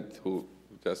them and who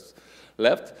just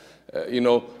left, you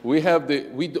know, we have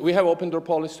open door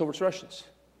policy towards Russians.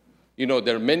 You know,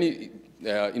 there are many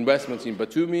investments in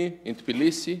Batumi, in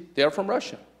Tbilisi, they are from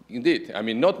Russia, indeed. I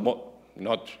mean, not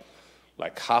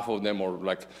like half of them,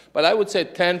 but I would say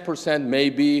 10%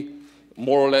 maybe,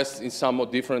 more or less in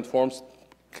somewhat different forms,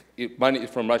 money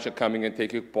from Russia coming and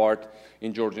taking part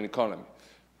in Georgian economy.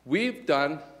 we've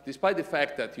done, despite the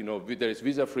fact that, you know, there is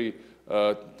visa-free,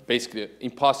 basically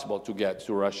impossible to get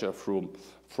to Russia from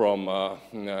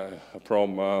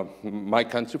my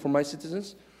country, from my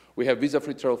citizens. We have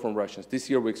visa-free travel from Russians. This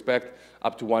year we expect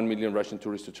up to 1 million Russian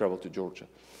tourists to travel to Georgia.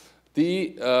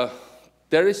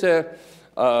 There is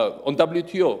on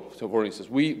WTO, so for instance,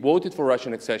 we voted for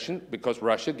Russian accession because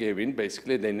Russia gave in.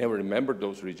 Basically, they never remembered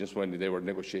those regions when they were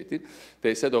negotiated.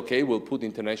 They said, okay, we'll put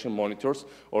international monitors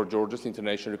or Georgia's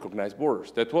internationally recognized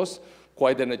borders. That was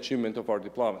quite an achievement of our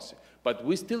diplomacy. But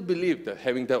we still believe that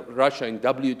having Russia in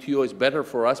WTO is better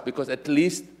for us because at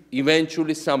least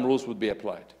eventually some rules would be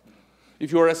applied.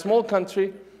 If you're a small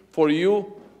country, for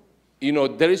you, you know,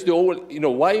 there is the old, you know,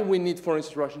 why we need, for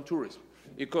instance, Russian tourism.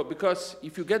 Because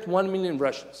if you get 1 million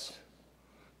Russians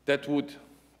that would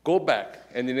go back,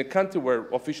 and in a country where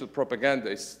official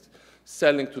propaganda is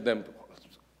selling to them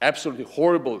absolutely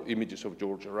horrible images of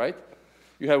Georgia, right?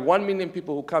 You have 1 million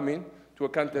people who come in to a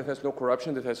country that has no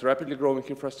corruption, that has rapidly growing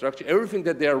infrastructure, everything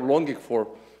that they are longing for,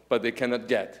 but they cannot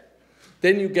get.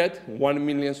 Then you get 1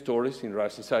 million stories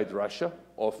inside Russia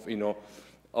of, you know,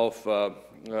 of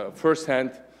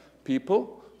first-hand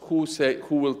people who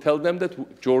will tell them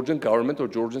that Georgian government or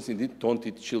Georgians indeed don't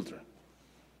eat children.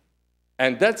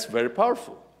 And that's very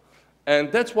powerful.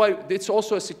 And that's why it's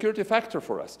also a security factor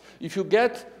for us. If you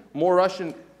get more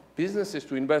Russian businesses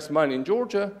to invest money in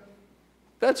Georgia,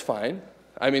 that's fine.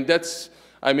 I mean,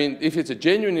 if it's a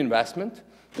genuine investment,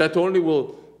 that only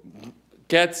will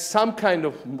get some kind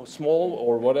of small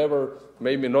or whatever,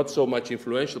 maybe not so much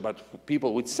influential, but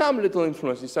people with some little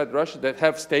influence inside Russia that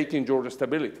have stake in Georgia's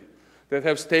stability, that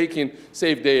have stake in,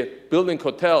 say, if they're building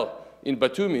hotel in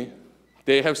Batumi,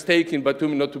 they have stake in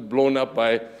Batumi not to be blown up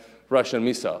by Russian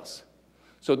missiles.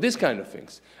 So these kind of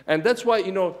things. And that's why,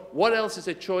 you know, what else is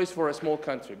a choice for a small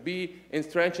country? Be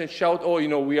entrenched and shout, oh, you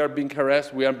know, we are being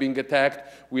harassed, we are being attacked,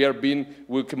 we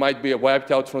might be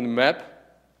wiped out from the map.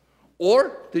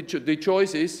 Or the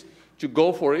choice is to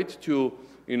go for it, to,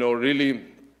 you know, really,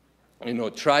 you know,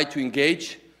 try to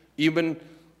engage even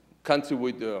country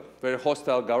with a very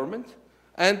hostile government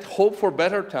and hope for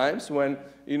better times when,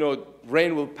 you know,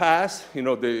 rain will pass, you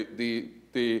know,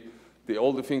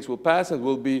 all the things will pass and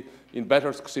we'll be in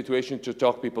better situation to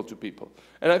talk people to people.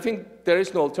 And I think there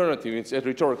is no alternative. It's a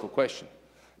rhetorical question.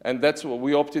 And that's what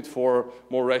we opted for,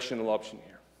 more rational option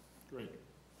here. Great.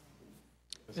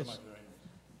 Yes.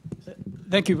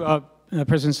 Thank you,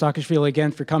 President Saakashvili,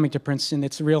 again, for coming to Princeton.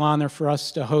 It's a real honor for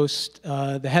us to host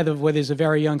the head of what is a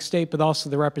very young state, but also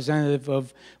the representative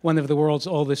of one of the world's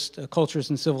oldest cultures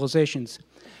and civilizations.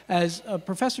 As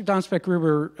Professor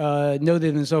Donspek-Gruber noted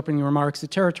in his opening remarks, the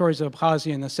territories of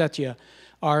Abkhazia and Ossetia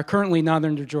are currently not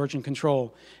under Georgian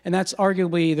control. And that's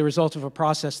arguably the result of a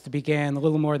process that began a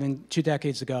little more than 2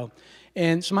 decades ago.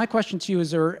 And so my question to you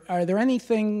is, are there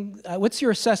anything, what's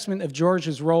your assessment of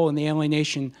Georgia's role in the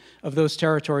alienation of those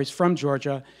territories from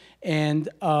Georgia? And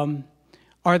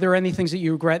are there any things that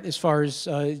you regret as far as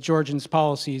Georgians'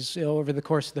 policies over the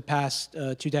course of the past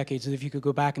 2 decades? And if you could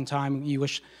go back in time, you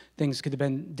wish things could have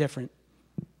been different?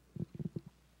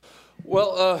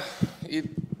 Well,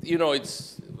 you know,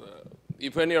 it's,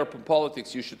 if when you're in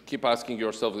politics, you should keep asking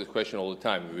yourself this question all the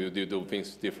time. We do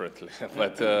things differently.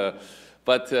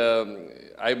 But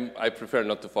I prefer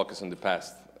not to focus on the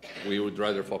past. We would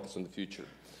rather focus on the future.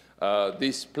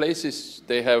 These places,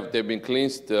 they've been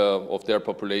cleansed of their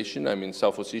population. I mean,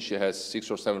 South Ossetia has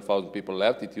 6,000 or 7,000 people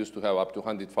left. It used to have up to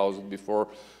 100,000 before,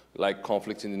 like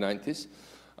conflicts in the 90s.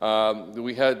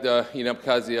 We had in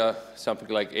Abkhazia something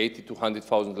like 80 to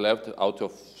 100,000 left out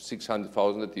of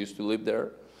 600,000 that used to live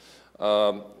there.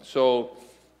 So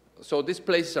these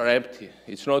places are empty.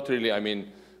 It's not really, I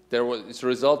mean, it's a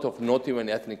result of not even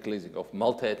ethnic cleansing, of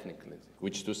multi-ethnic cleansing,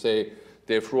 which to say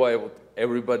they threw out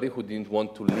everybody who didn't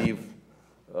want to leave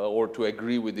or to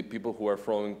agree with the people who are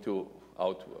throwing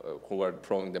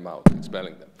them out,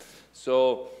 expelling them.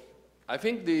 So I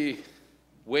think the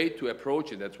way to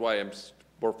approach it, that's why I'm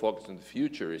more focused on the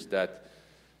future, is that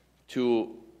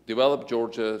to develop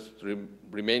Georgia's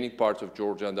remaining parts of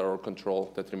Georgia under our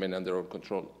control, that remain under our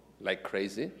control like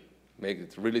crazy, make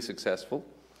it really successful,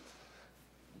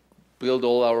 build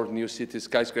all our new cities,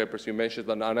 skyscrapers. You mentioned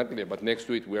Anaglia, but next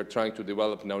to it we are trying to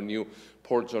develop now new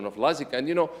port zone of Lazik. And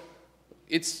you know,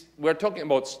 we're talking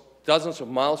about dozens of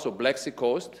miles of Black Sea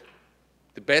coast,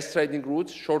 the best trading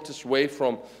routes, shortest way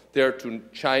from there to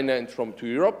China and to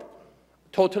Europe,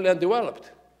 totally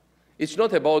undeveloped. It's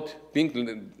not about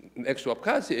being next to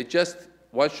Abkhazia. It's just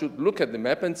one should look at the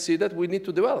map and see that we need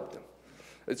to develop them.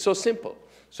 It's so simple.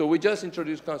 So we just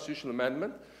introduced constitutional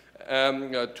amendment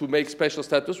to make special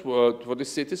status for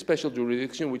this city, special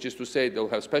jurisdiction, which is to say they'll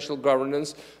have special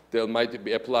governance, they'll might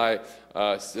apply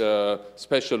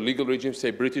special legal regime,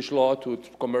 say British law to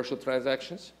commercial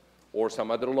transactions or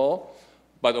some other law.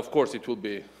 But of course it will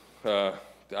be,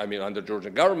 I mean, under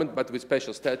Georgian government, but with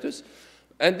special status.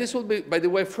 And this will be, by the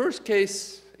way, first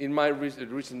case in my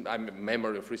recent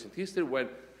memory of recent history when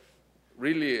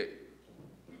really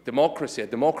democracy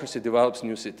develops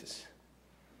new cities.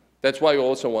 That's why we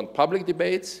also want public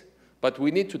debates, but we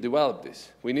need to develop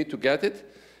this. We need to get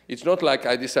it. It's not like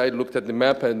I decided, looked at the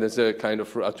map, and there's a kind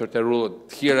of authoritarian rule,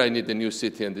 here I need a new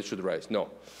city and it should rise. No.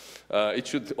 It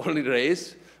should only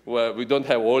raise. Well, we don't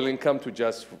have oil income to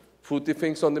just put the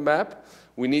things on the map.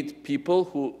 We need people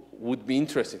who would be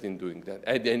interested in doing that.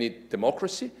 And they need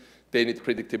democracy, they need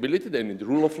predictability, they need the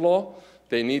rule of law,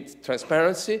 they need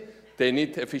transparency, they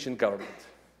need efficient government.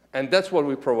 And that's what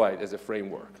we provide as a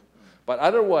framework. But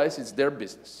otherwise, it's their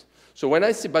business. So when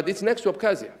I see, but it's next to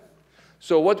Abkhazia.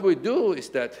 So what we do is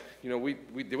that, you know, we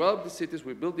develop the cities,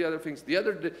 we build the other things. The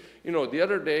other day, you know, the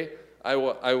other day, I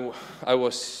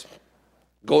was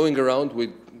going around with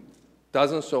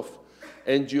dozens of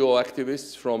NGO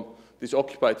activists from these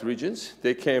occupied regions.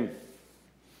 They came,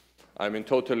 I mean,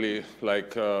 totally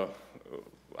like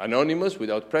anonymous,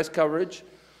 without press coverage.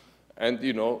 And,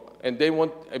 you know, and they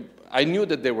want, I knew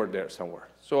that they were there somewhere.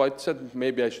 So I said,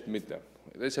 maybe I should meet them.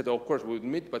 They said, oh, of course, we would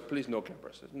meet, but please no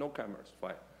cameras. I said, no cameras,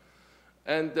 fine.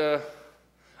 And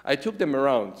I took them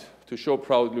around to show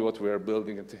proudly what we are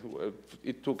building.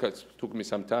 It took me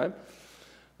some time.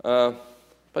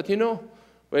 But you know,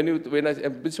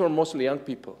 these were mostly young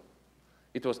people.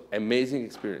 It was an amazing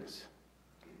experience.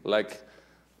 Like,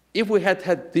 if we had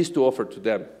had this to offer to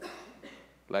them,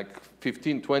 like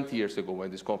 15, 20 years ago when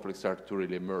this conflict started to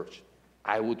really emerge,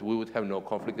 we would have no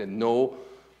conflict and no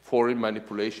foreign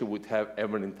manipulation would have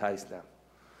ever enticed them.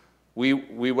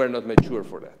 We were not mature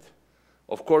for that.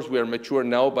 Of course, we are mature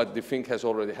now, but the thing has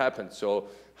already happened. So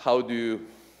how do you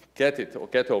get it or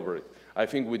get over it? I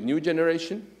think with new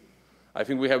generation, I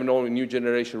think we have no new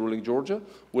generation ruling Georgia.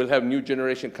 We'll have new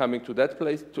generation coming to that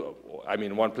place. I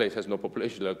mean, one place has no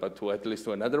population left, but at least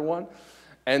to another one.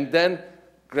 And then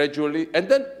gradually, and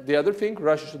then the other thing,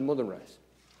 Russia should modernize.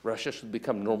 Russia should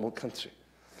become a normal country.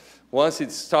 Once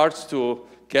it starts to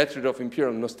get rid of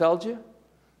imperial nostalgia,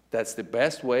 that's the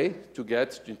best way to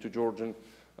get into Georgian,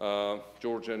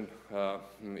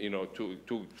 you know,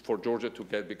 for Georgia to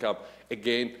become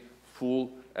again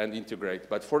full and integrate.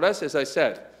 But for us, as I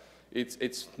said,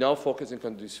 it's now focusing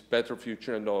on this better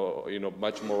future and you know,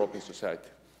 much more open society.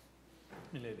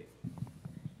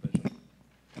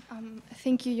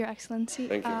 Thank you, Your Excellency.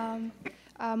 Thank you.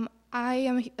 I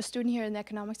am a student here in the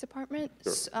economics department,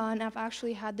 Sure. And I've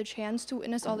actually had the chance to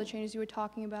witness all the changes you were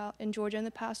talking about in Georgia in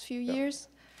the past few years.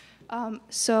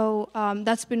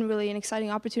 That's been really an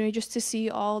exciting opportunity just to see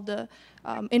all the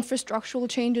infrastructural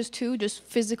changes too, just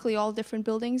physically all different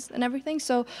buildings and everything.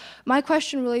 So my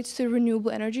question relates to the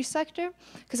renewable energy sector,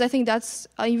 because I think that's,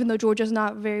 even though Georgia's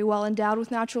not very well endowed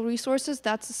with natural resources,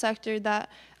 that's a sector that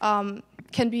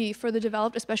can be further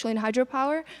developed, especially in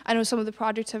hydropower. I know some of the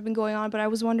projects have been going on, but I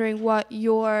was wondering what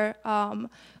your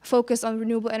focus on the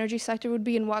renewable energy sector would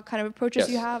be and what kind of approaches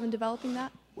you have in developing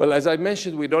that. Well, as I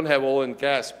mentioned, we don't have oil and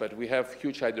gas, but we have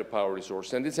huge hydropower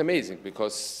resources. And it's amazing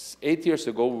because 8 years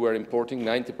ago, we were importing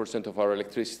 90% of our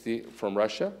electricity from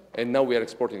Russia, and now we are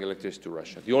exporting electricity to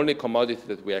Russia. The only commodity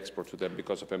that we export to them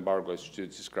because of embargo, as you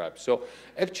described. So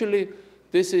actually,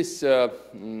 this is,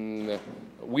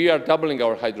 we are doubling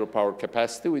our hydropower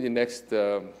capacity within the next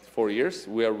 4 years.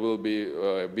 We will be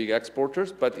big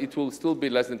exporters, but it will still be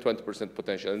less than 20%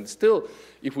 potential. And still,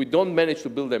 if we don't manage to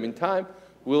build them in time,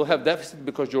 we'll have deficit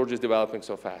because Georgia is developing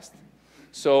so fast.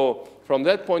 So from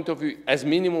that point of view, as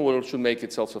minimum, we should make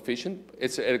it self-sufficient.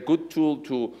 It's a good tool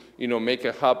to, you know, make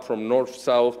a hub from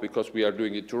north-south because we are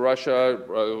doing it to Russia,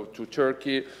 to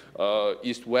Turkey,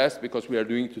 east-west because we are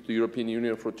doing it to the European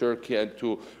Union for Turkey and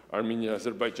to Armenia,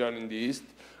 Azerbaijan in the east.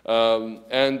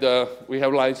 We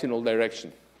have lines in all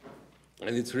directions.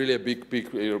 And it's really a big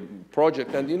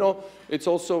project. And, you know, it's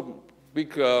also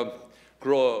big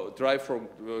driving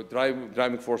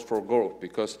force for growth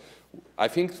because I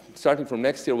think starting from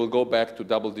next year, we'll go back to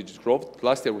double-digit growth.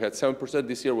 Last year, we had 7%.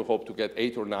 This year, we hope to get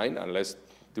 8 or 9, unless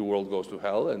the world goes to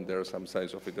hell, and there are some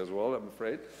signs of it as well, I'm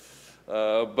afraid.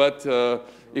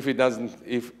 If it doesn't,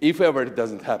 if ever it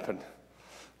doesn't happen,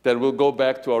 then we'll go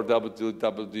back to our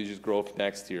double-digit growth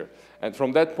next year. And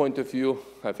from that point of view,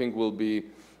 I think we'll be,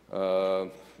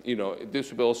 you know,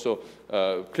 this will be also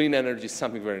clean energy is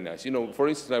something very nice. You know, for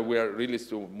instance, we are really,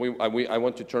 I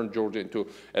want to turn Georgia into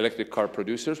electric car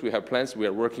producers. We have plans. We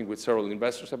are working with several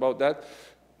investors about that.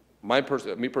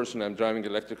 me personally, I'm driving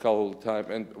electric car all the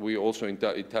time, and we also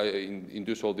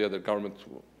induce all the other government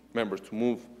members to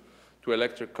move to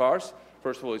electric cars.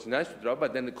 First of all, it's nice to drive,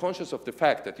 but then the conscious of the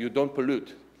fact that you don't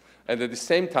pollute. And at the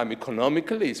same time,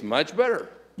 economically, it's much better.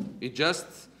 It just,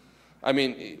 I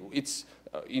mean, it's,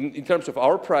 in terms of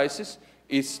our prices,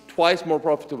 it's twice more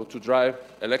profitable to drive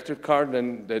electric car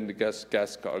than the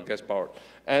gas powered.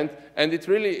 And it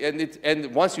really,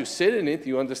 and once you sit in it,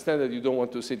 you understand that you don't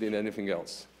want to sit in anything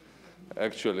else,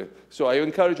 actually. So I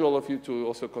encourage all of you to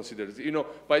also consider this. You know,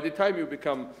 by the time you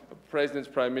become presidents,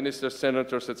 prime ministers,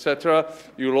 senators, etc.,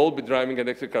 you'll all be driving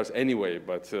electric cars anyway,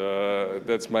 but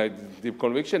that's my deep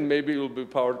conviction. Maybe you'll be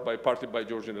powered partly by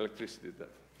Georgian electricity then.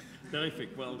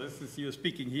 Terrific. Well, this is you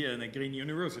speaking here in a green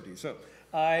university. So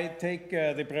I take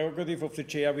the prerogative of the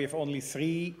chair. We have only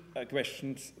 3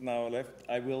 questions now left.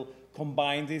 I will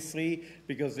combine these 3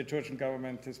 because the Georgian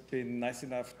government has been nice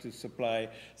enough to supply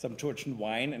some Georgian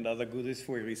wine and other goodies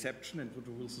for a reception, and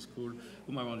Woodrow Wilson School,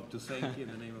 whom I wanted to thank in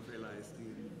the name of LISD,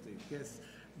 the guests,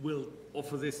 will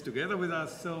offer this together with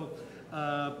us. So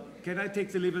can I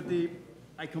take the liberty?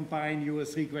 I combine your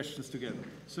 3 questions together.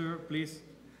 Sir, please.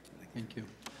 Thank you.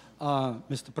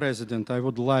 Mr. President, I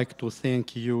would like to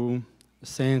thank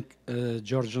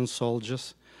Georgian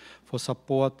soldiers for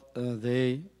support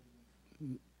they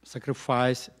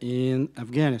sacrifice in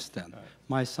Afghanistan.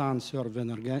 My son served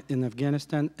in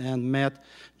Afghanistan and met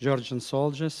Georgian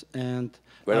soldiers, and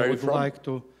I would like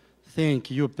to thank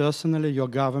you personally, your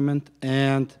government,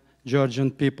 and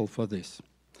Georgian people for this.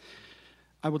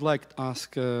 I would like to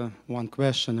ask one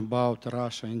question about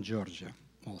Russia and Georgia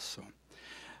also.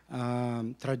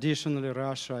 Traditionally,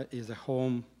 Russia is a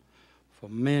home for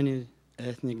many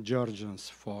ethnic Georgians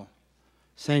for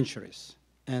centuries,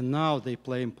 and now they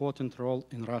play an important role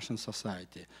in Russian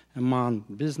society, among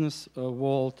business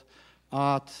world,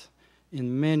 art,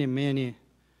 in many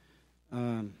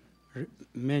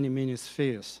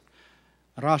spheres.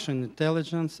 Russian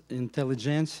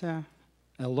intelligentsia,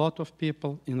 a lot of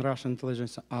people in Russian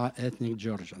intelligentsia are ethnic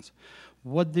Georgians.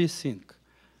 What do you think?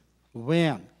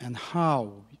 When and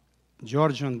how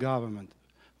Georgian government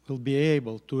will be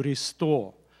able to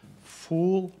restore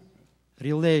full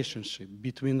relationship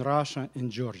between Russia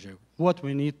and Georgia? What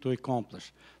we need to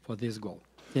accomplish for this goal?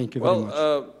 Thank you very much.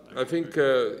 Well, I think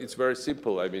it's very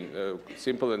simple. I mean,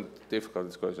 simple and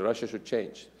difficult because Russia should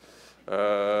change.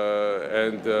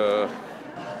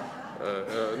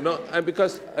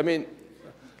 Because, I mean,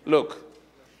 look,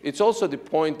 it's also the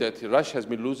point that Russia has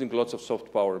been losing lots of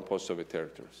soft power in post-Soviet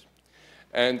territories.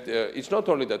 And it's not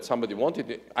only that somebody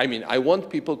wanted it. I mean, I want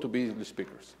people to be English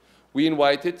speakers. We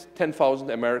invited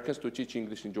 10,000 Americans to teach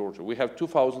English in Georgia. We have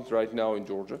 2,000 right now in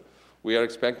Georgia. We are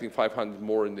expecting 500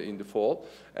 more in the fall.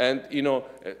 And, you know,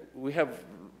 we have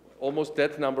almost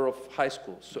that number of high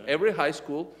schools. So every high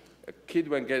school, a kid,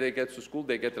 when they get to school,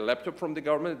 they get a laptop from the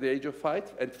government at the age of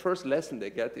 5, and first lesson they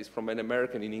get is from an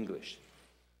American in English.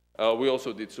 We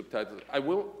also did subtitles.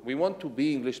 We want to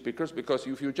be English speakers because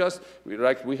if you just,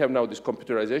 we have now this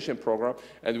computerization program,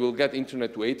 and we'll get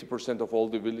internet to 80% of all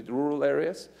the rural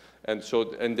areas. And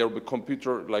so, and there'll be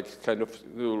computer, like kind of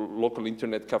local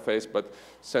internet cafes, but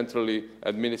centrally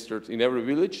administered in every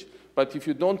village. But if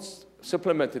you don't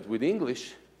supplement it with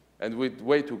English and with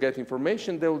way to get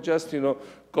information, they'll just, you know,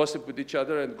 gossip with each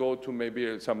other and go to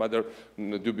maybe some other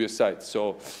dubious sites.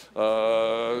 So,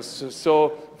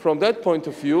 so from that point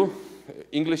of view,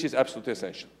 English is absolutely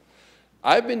essential.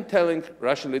 I've been telling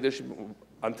Russian leadership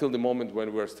until the moment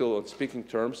when we're still on speaking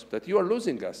terms that you are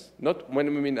losing us. Not when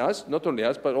we mean us, not only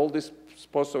us, but all this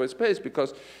post-Soviet space,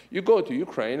 because you go to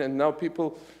Ukraine and now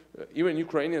people, even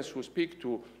Ukrainians who speak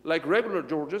to, like regular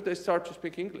Georgians, they start to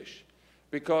speak English.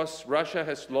 Because Russia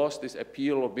has lost this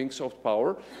appeal of being soft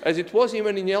power, as it was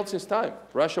even in Yeltsin's time.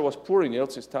 Russia was poor in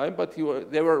Yeltsin's time, but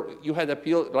you had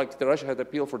appeal, like Russia had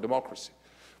appeal for democracy,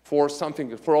 for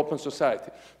something, for open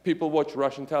society. People watch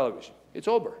Russian television. It's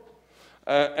over.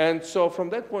 And so from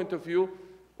that point of view,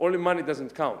 only money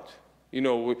doesn't count. You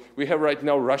know, we have right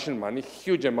now Russian money,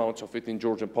 huge amounts of it in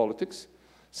Georgian politics.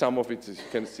 Some of it, you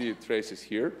can see traces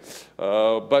here.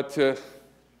 I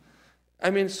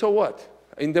mean, so what?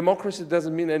 In democracy, it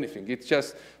doesn't mean anything. It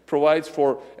just provides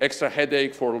for extra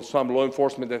headache for some law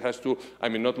enforcement that has to, I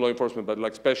mean, not law enforcement, but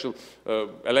like special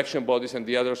election bodies and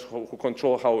the others who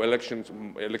control how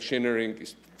electioneering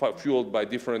is fueled by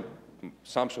different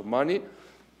sums of money.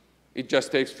 It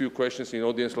just takes a few questions in an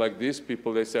audience like this.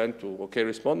 People they send to, okay,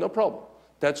 respond, no problem.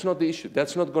 That's not the issue.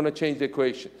 That's not going to change the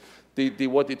equation.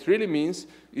 What it really means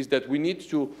is that we need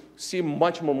to see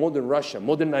much more modern Russia,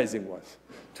 modernizing one,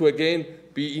 to again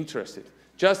be interested.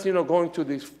 Just, going to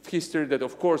this history that,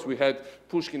 of course, we had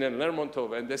Pushkin and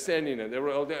Lermontov and Desenin, and they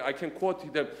were all there. I can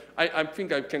quote them. I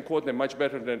think I can quote them much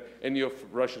better than any of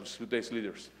Russia's today's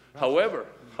leaders. However,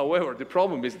 the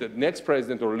problem is that next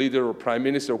president or leader or prime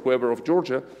minister or whoever of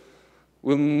Georgia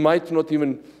might not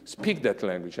even speak that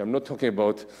language. I'm not talking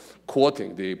about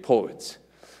quoting the poets.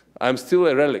 I'm still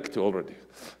a relic already.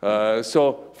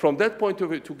 So from that point of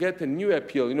view, to get a new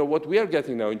appeal, what we are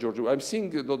getting now in Georgia, I'm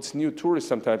seeing those new tourists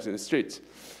sometimes in the streets.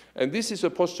 And this is a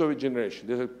post-Soviet generation.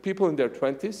 There are people in their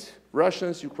 20s,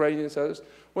 Russians, Ukrainians, others.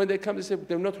 When they come, they say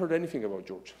they've not heard anything about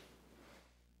Georgia.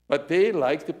 But they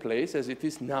like the place as it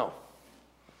is now.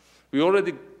 We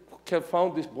already have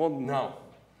found this bond now.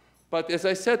 But as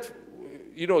I said,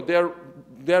 they're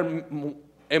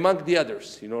among the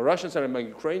others. Russians are among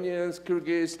Ukrainians,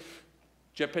 Kyrgyz,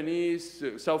 Japanese,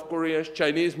 South Koreans,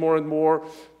 Chinese more and more,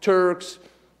 Turks,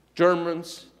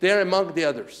 Germans. They're among the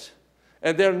others.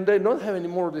 And they don't have any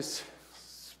more this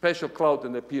special clout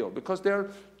and appeal because they're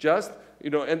just,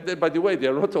 and by the way,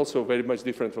 they're not also very much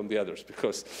different from the others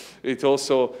because it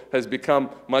also has become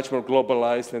much more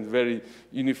globalized and very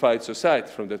unified society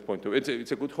from that point of view.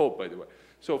 It's a good hope, by the way.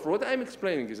 So for what I'm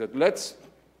explaining is that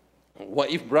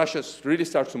if Russia really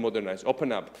starts to modernize,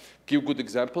 open up, give good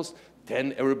examples,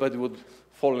 then everybody would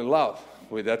fall in love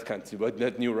with that country, with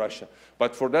that new Russia.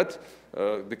 But for that,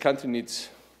 the country needs,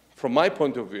 from my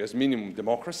point of view, as minimum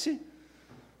democracy,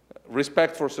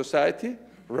 respect for society,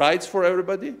 rights for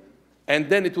everybody, and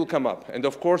then it will come up. And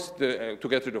of course, to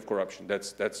get rid of corruption.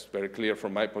 That's very clear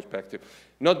from my perspective.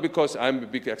 Not because I'm a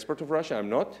big expert of Russia, I'm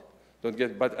not.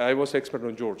 But I was expert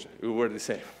on Georgia. We were the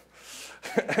same.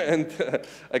 And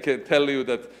I can tell you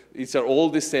that it's all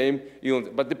the same.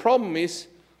 But the problem is,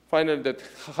 finally, that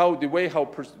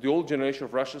the old generation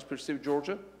of Russians perceived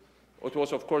Georgia. It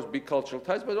was, of course, big cultural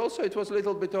ties, but also it was a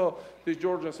little bit of, the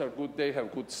Georgians are good, they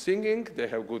have good singing, they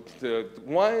have good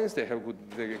wines, they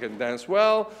can dance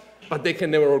well, but they can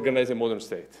never organize a modern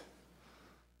state.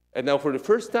 And now for the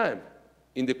first time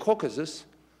in the Caucasus,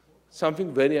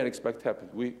 something very unexpected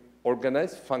happened. We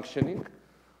organized functioning,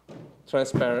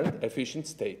 transparent, efficient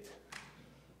state.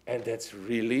 And that's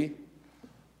really,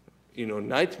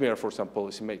 nightmare for some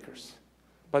policymakers.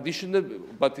 But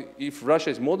if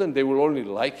Russia is modern, they will only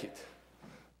like it.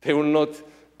 They will not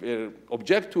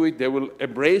object to it. They will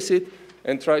embrace it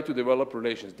and try to develop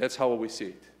relations. That's how we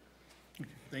see it.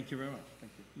 Thank you very much.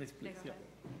 Thank you. Liz, please.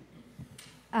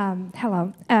 Yeah.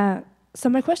 Hello. So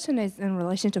my question is in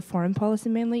relation to foreign policy,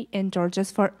 mainly in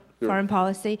Georgia's foreign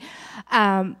policy.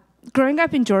 Growing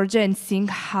up in Georgia and seeing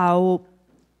how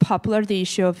popular the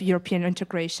issue of European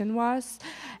integration was,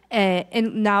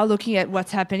 and now looking at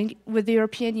what's happening with the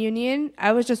European Union,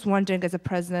 I was just wondering, as a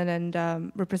president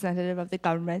and representative of the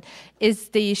government, is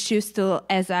the issue still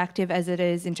as active as it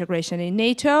is integration in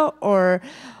NATO, or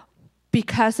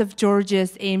because of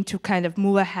Georgia's aim to kind of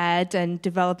move ahead and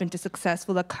develop into a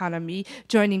successful economy,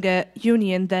 joining a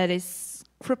union that is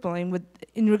crippling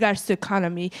in regards to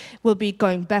economy will be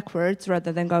going backwards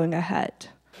rather than going ahead?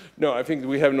 No, I think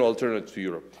we have no alternative to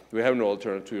Europe. We have no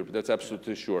alternative to Europe, that's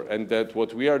absolutely sure. And that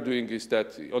what we are doing is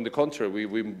that, on the contrary,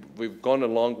 we've gone a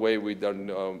long way. We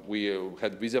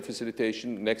had visa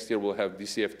facilitation. Next year we'll have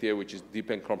DCFTA, which is deep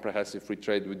and comprehensive free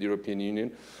trade with the European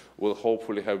Union. We'll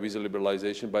hopefully have visa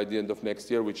liberalization by the end of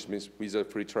next year, which means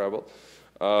visa-free travel.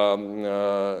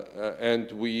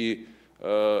 And we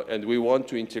want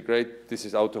to integrate. This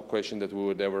is out of question that we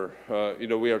would ever,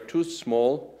 we are too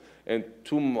small and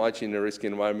too much in a risky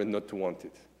environment not to want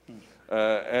it.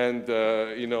 And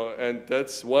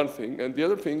that's one thing. And the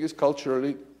other thing is,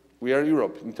 culturally, we are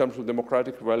Europe. In terms of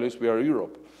democratic values, we are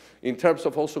Europe. In terms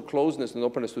of also closeness and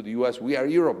openness to the US, we are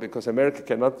Europe, because America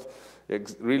cannot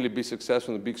really be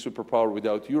successful and a big superpower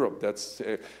without Europe. That's,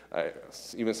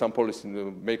 even some policy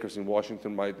makers in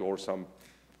Washington might, or some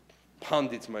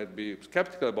pundits might be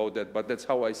skeptical about that, but that's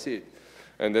how I see it.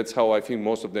 And that's how I think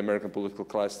most of the American political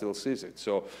class still sees it.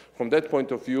 So from that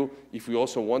point of view, if we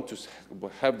also want to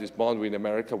have this bond with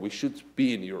America, we should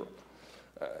be in Europe.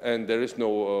 And there is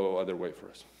no other way for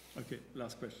us. Okay,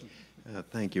 last question.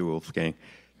 Thank you, Wolfgang.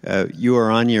 You are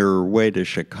on your way to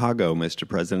Chicago, Mr.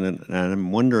 President, and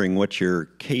I'm wondering what your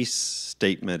case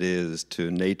statement is to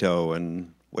NATO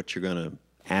and what you're going to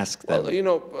ask them.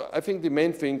 Well, I think the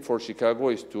main thing for Chicago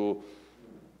is to,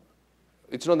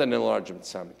 it's not an enlargement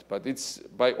summit, but it's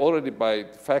already by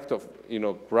fact of,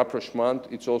 rapprochement,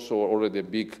 it's also already a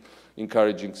big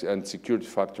encouraging and security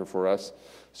factor for us.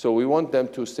 So we want them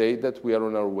to say that we are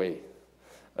on our way.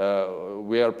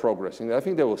 We are progressing. I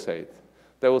think they will say it.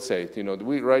 They will say it.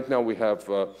 Right now we have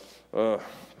a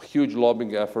huge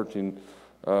lobbying effort in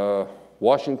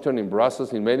Washington, in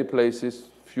Brussels, in many places.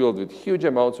 fueled with huge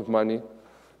amounts of money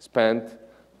spent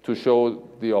to show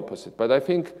the opposite. But I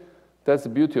think that's the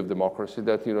beauty of democracy,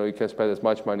 that you can spend as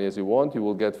much money as you want, you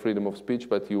will get freedom of speech,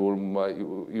 but you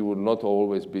will not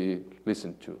always be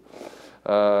listened to.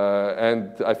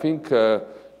 And I think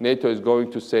NATO is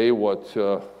going to say what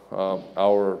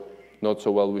our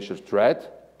not-so-well-wishers dread,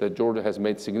 that Georgia has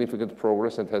made significant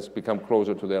progress and has become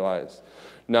closer to the alliance.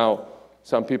 Now,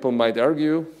 some people might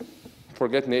argue,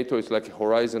 forget NATO, it's like a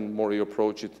horizon, the more you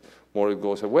approach it, more it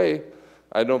goes away.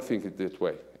 I don't think it's that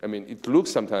way. I mean, it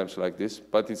looks sometimes like this,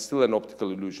 but it's still an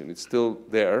optical illusion. It's still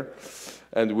there,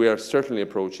 and we are certainly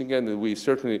approaching, and we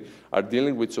certainly are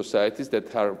dealing with societies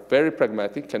that are very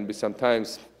pragmatic, can be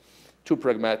sometimes too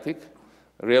pragmatic.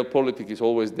 Realpolitik is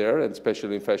always there, and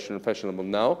especially in fashionable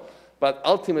now. But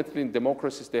ultimately, in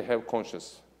democracies, they have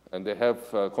conscience, and they have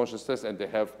consciousness, and they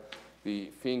have the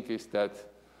thing is that,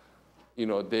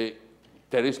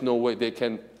 there is no way they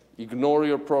can ignore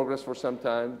your progress for some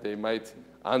time. They might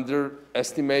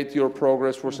underestimate your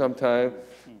progress for some time.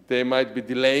 They might be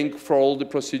delaying for all the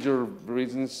procedural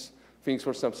reasons, things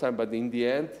for some time, but in the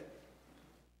end,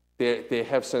 they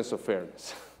have sense of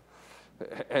fairness.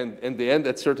 And in the end,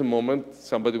 at a certain moment,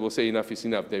 somebody will say enough is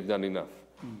enough, they've done enough.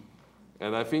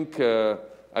 And I think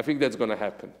that's going to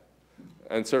happen.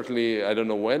 And certainly, I don't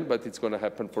know when, but it's going to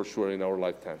happen for sure in our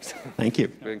lifetimes. Thank you.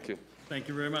 Thank you. Thank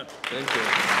you very much. Thank you.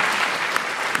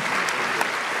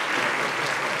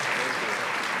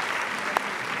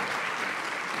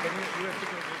 You have to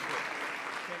go this way.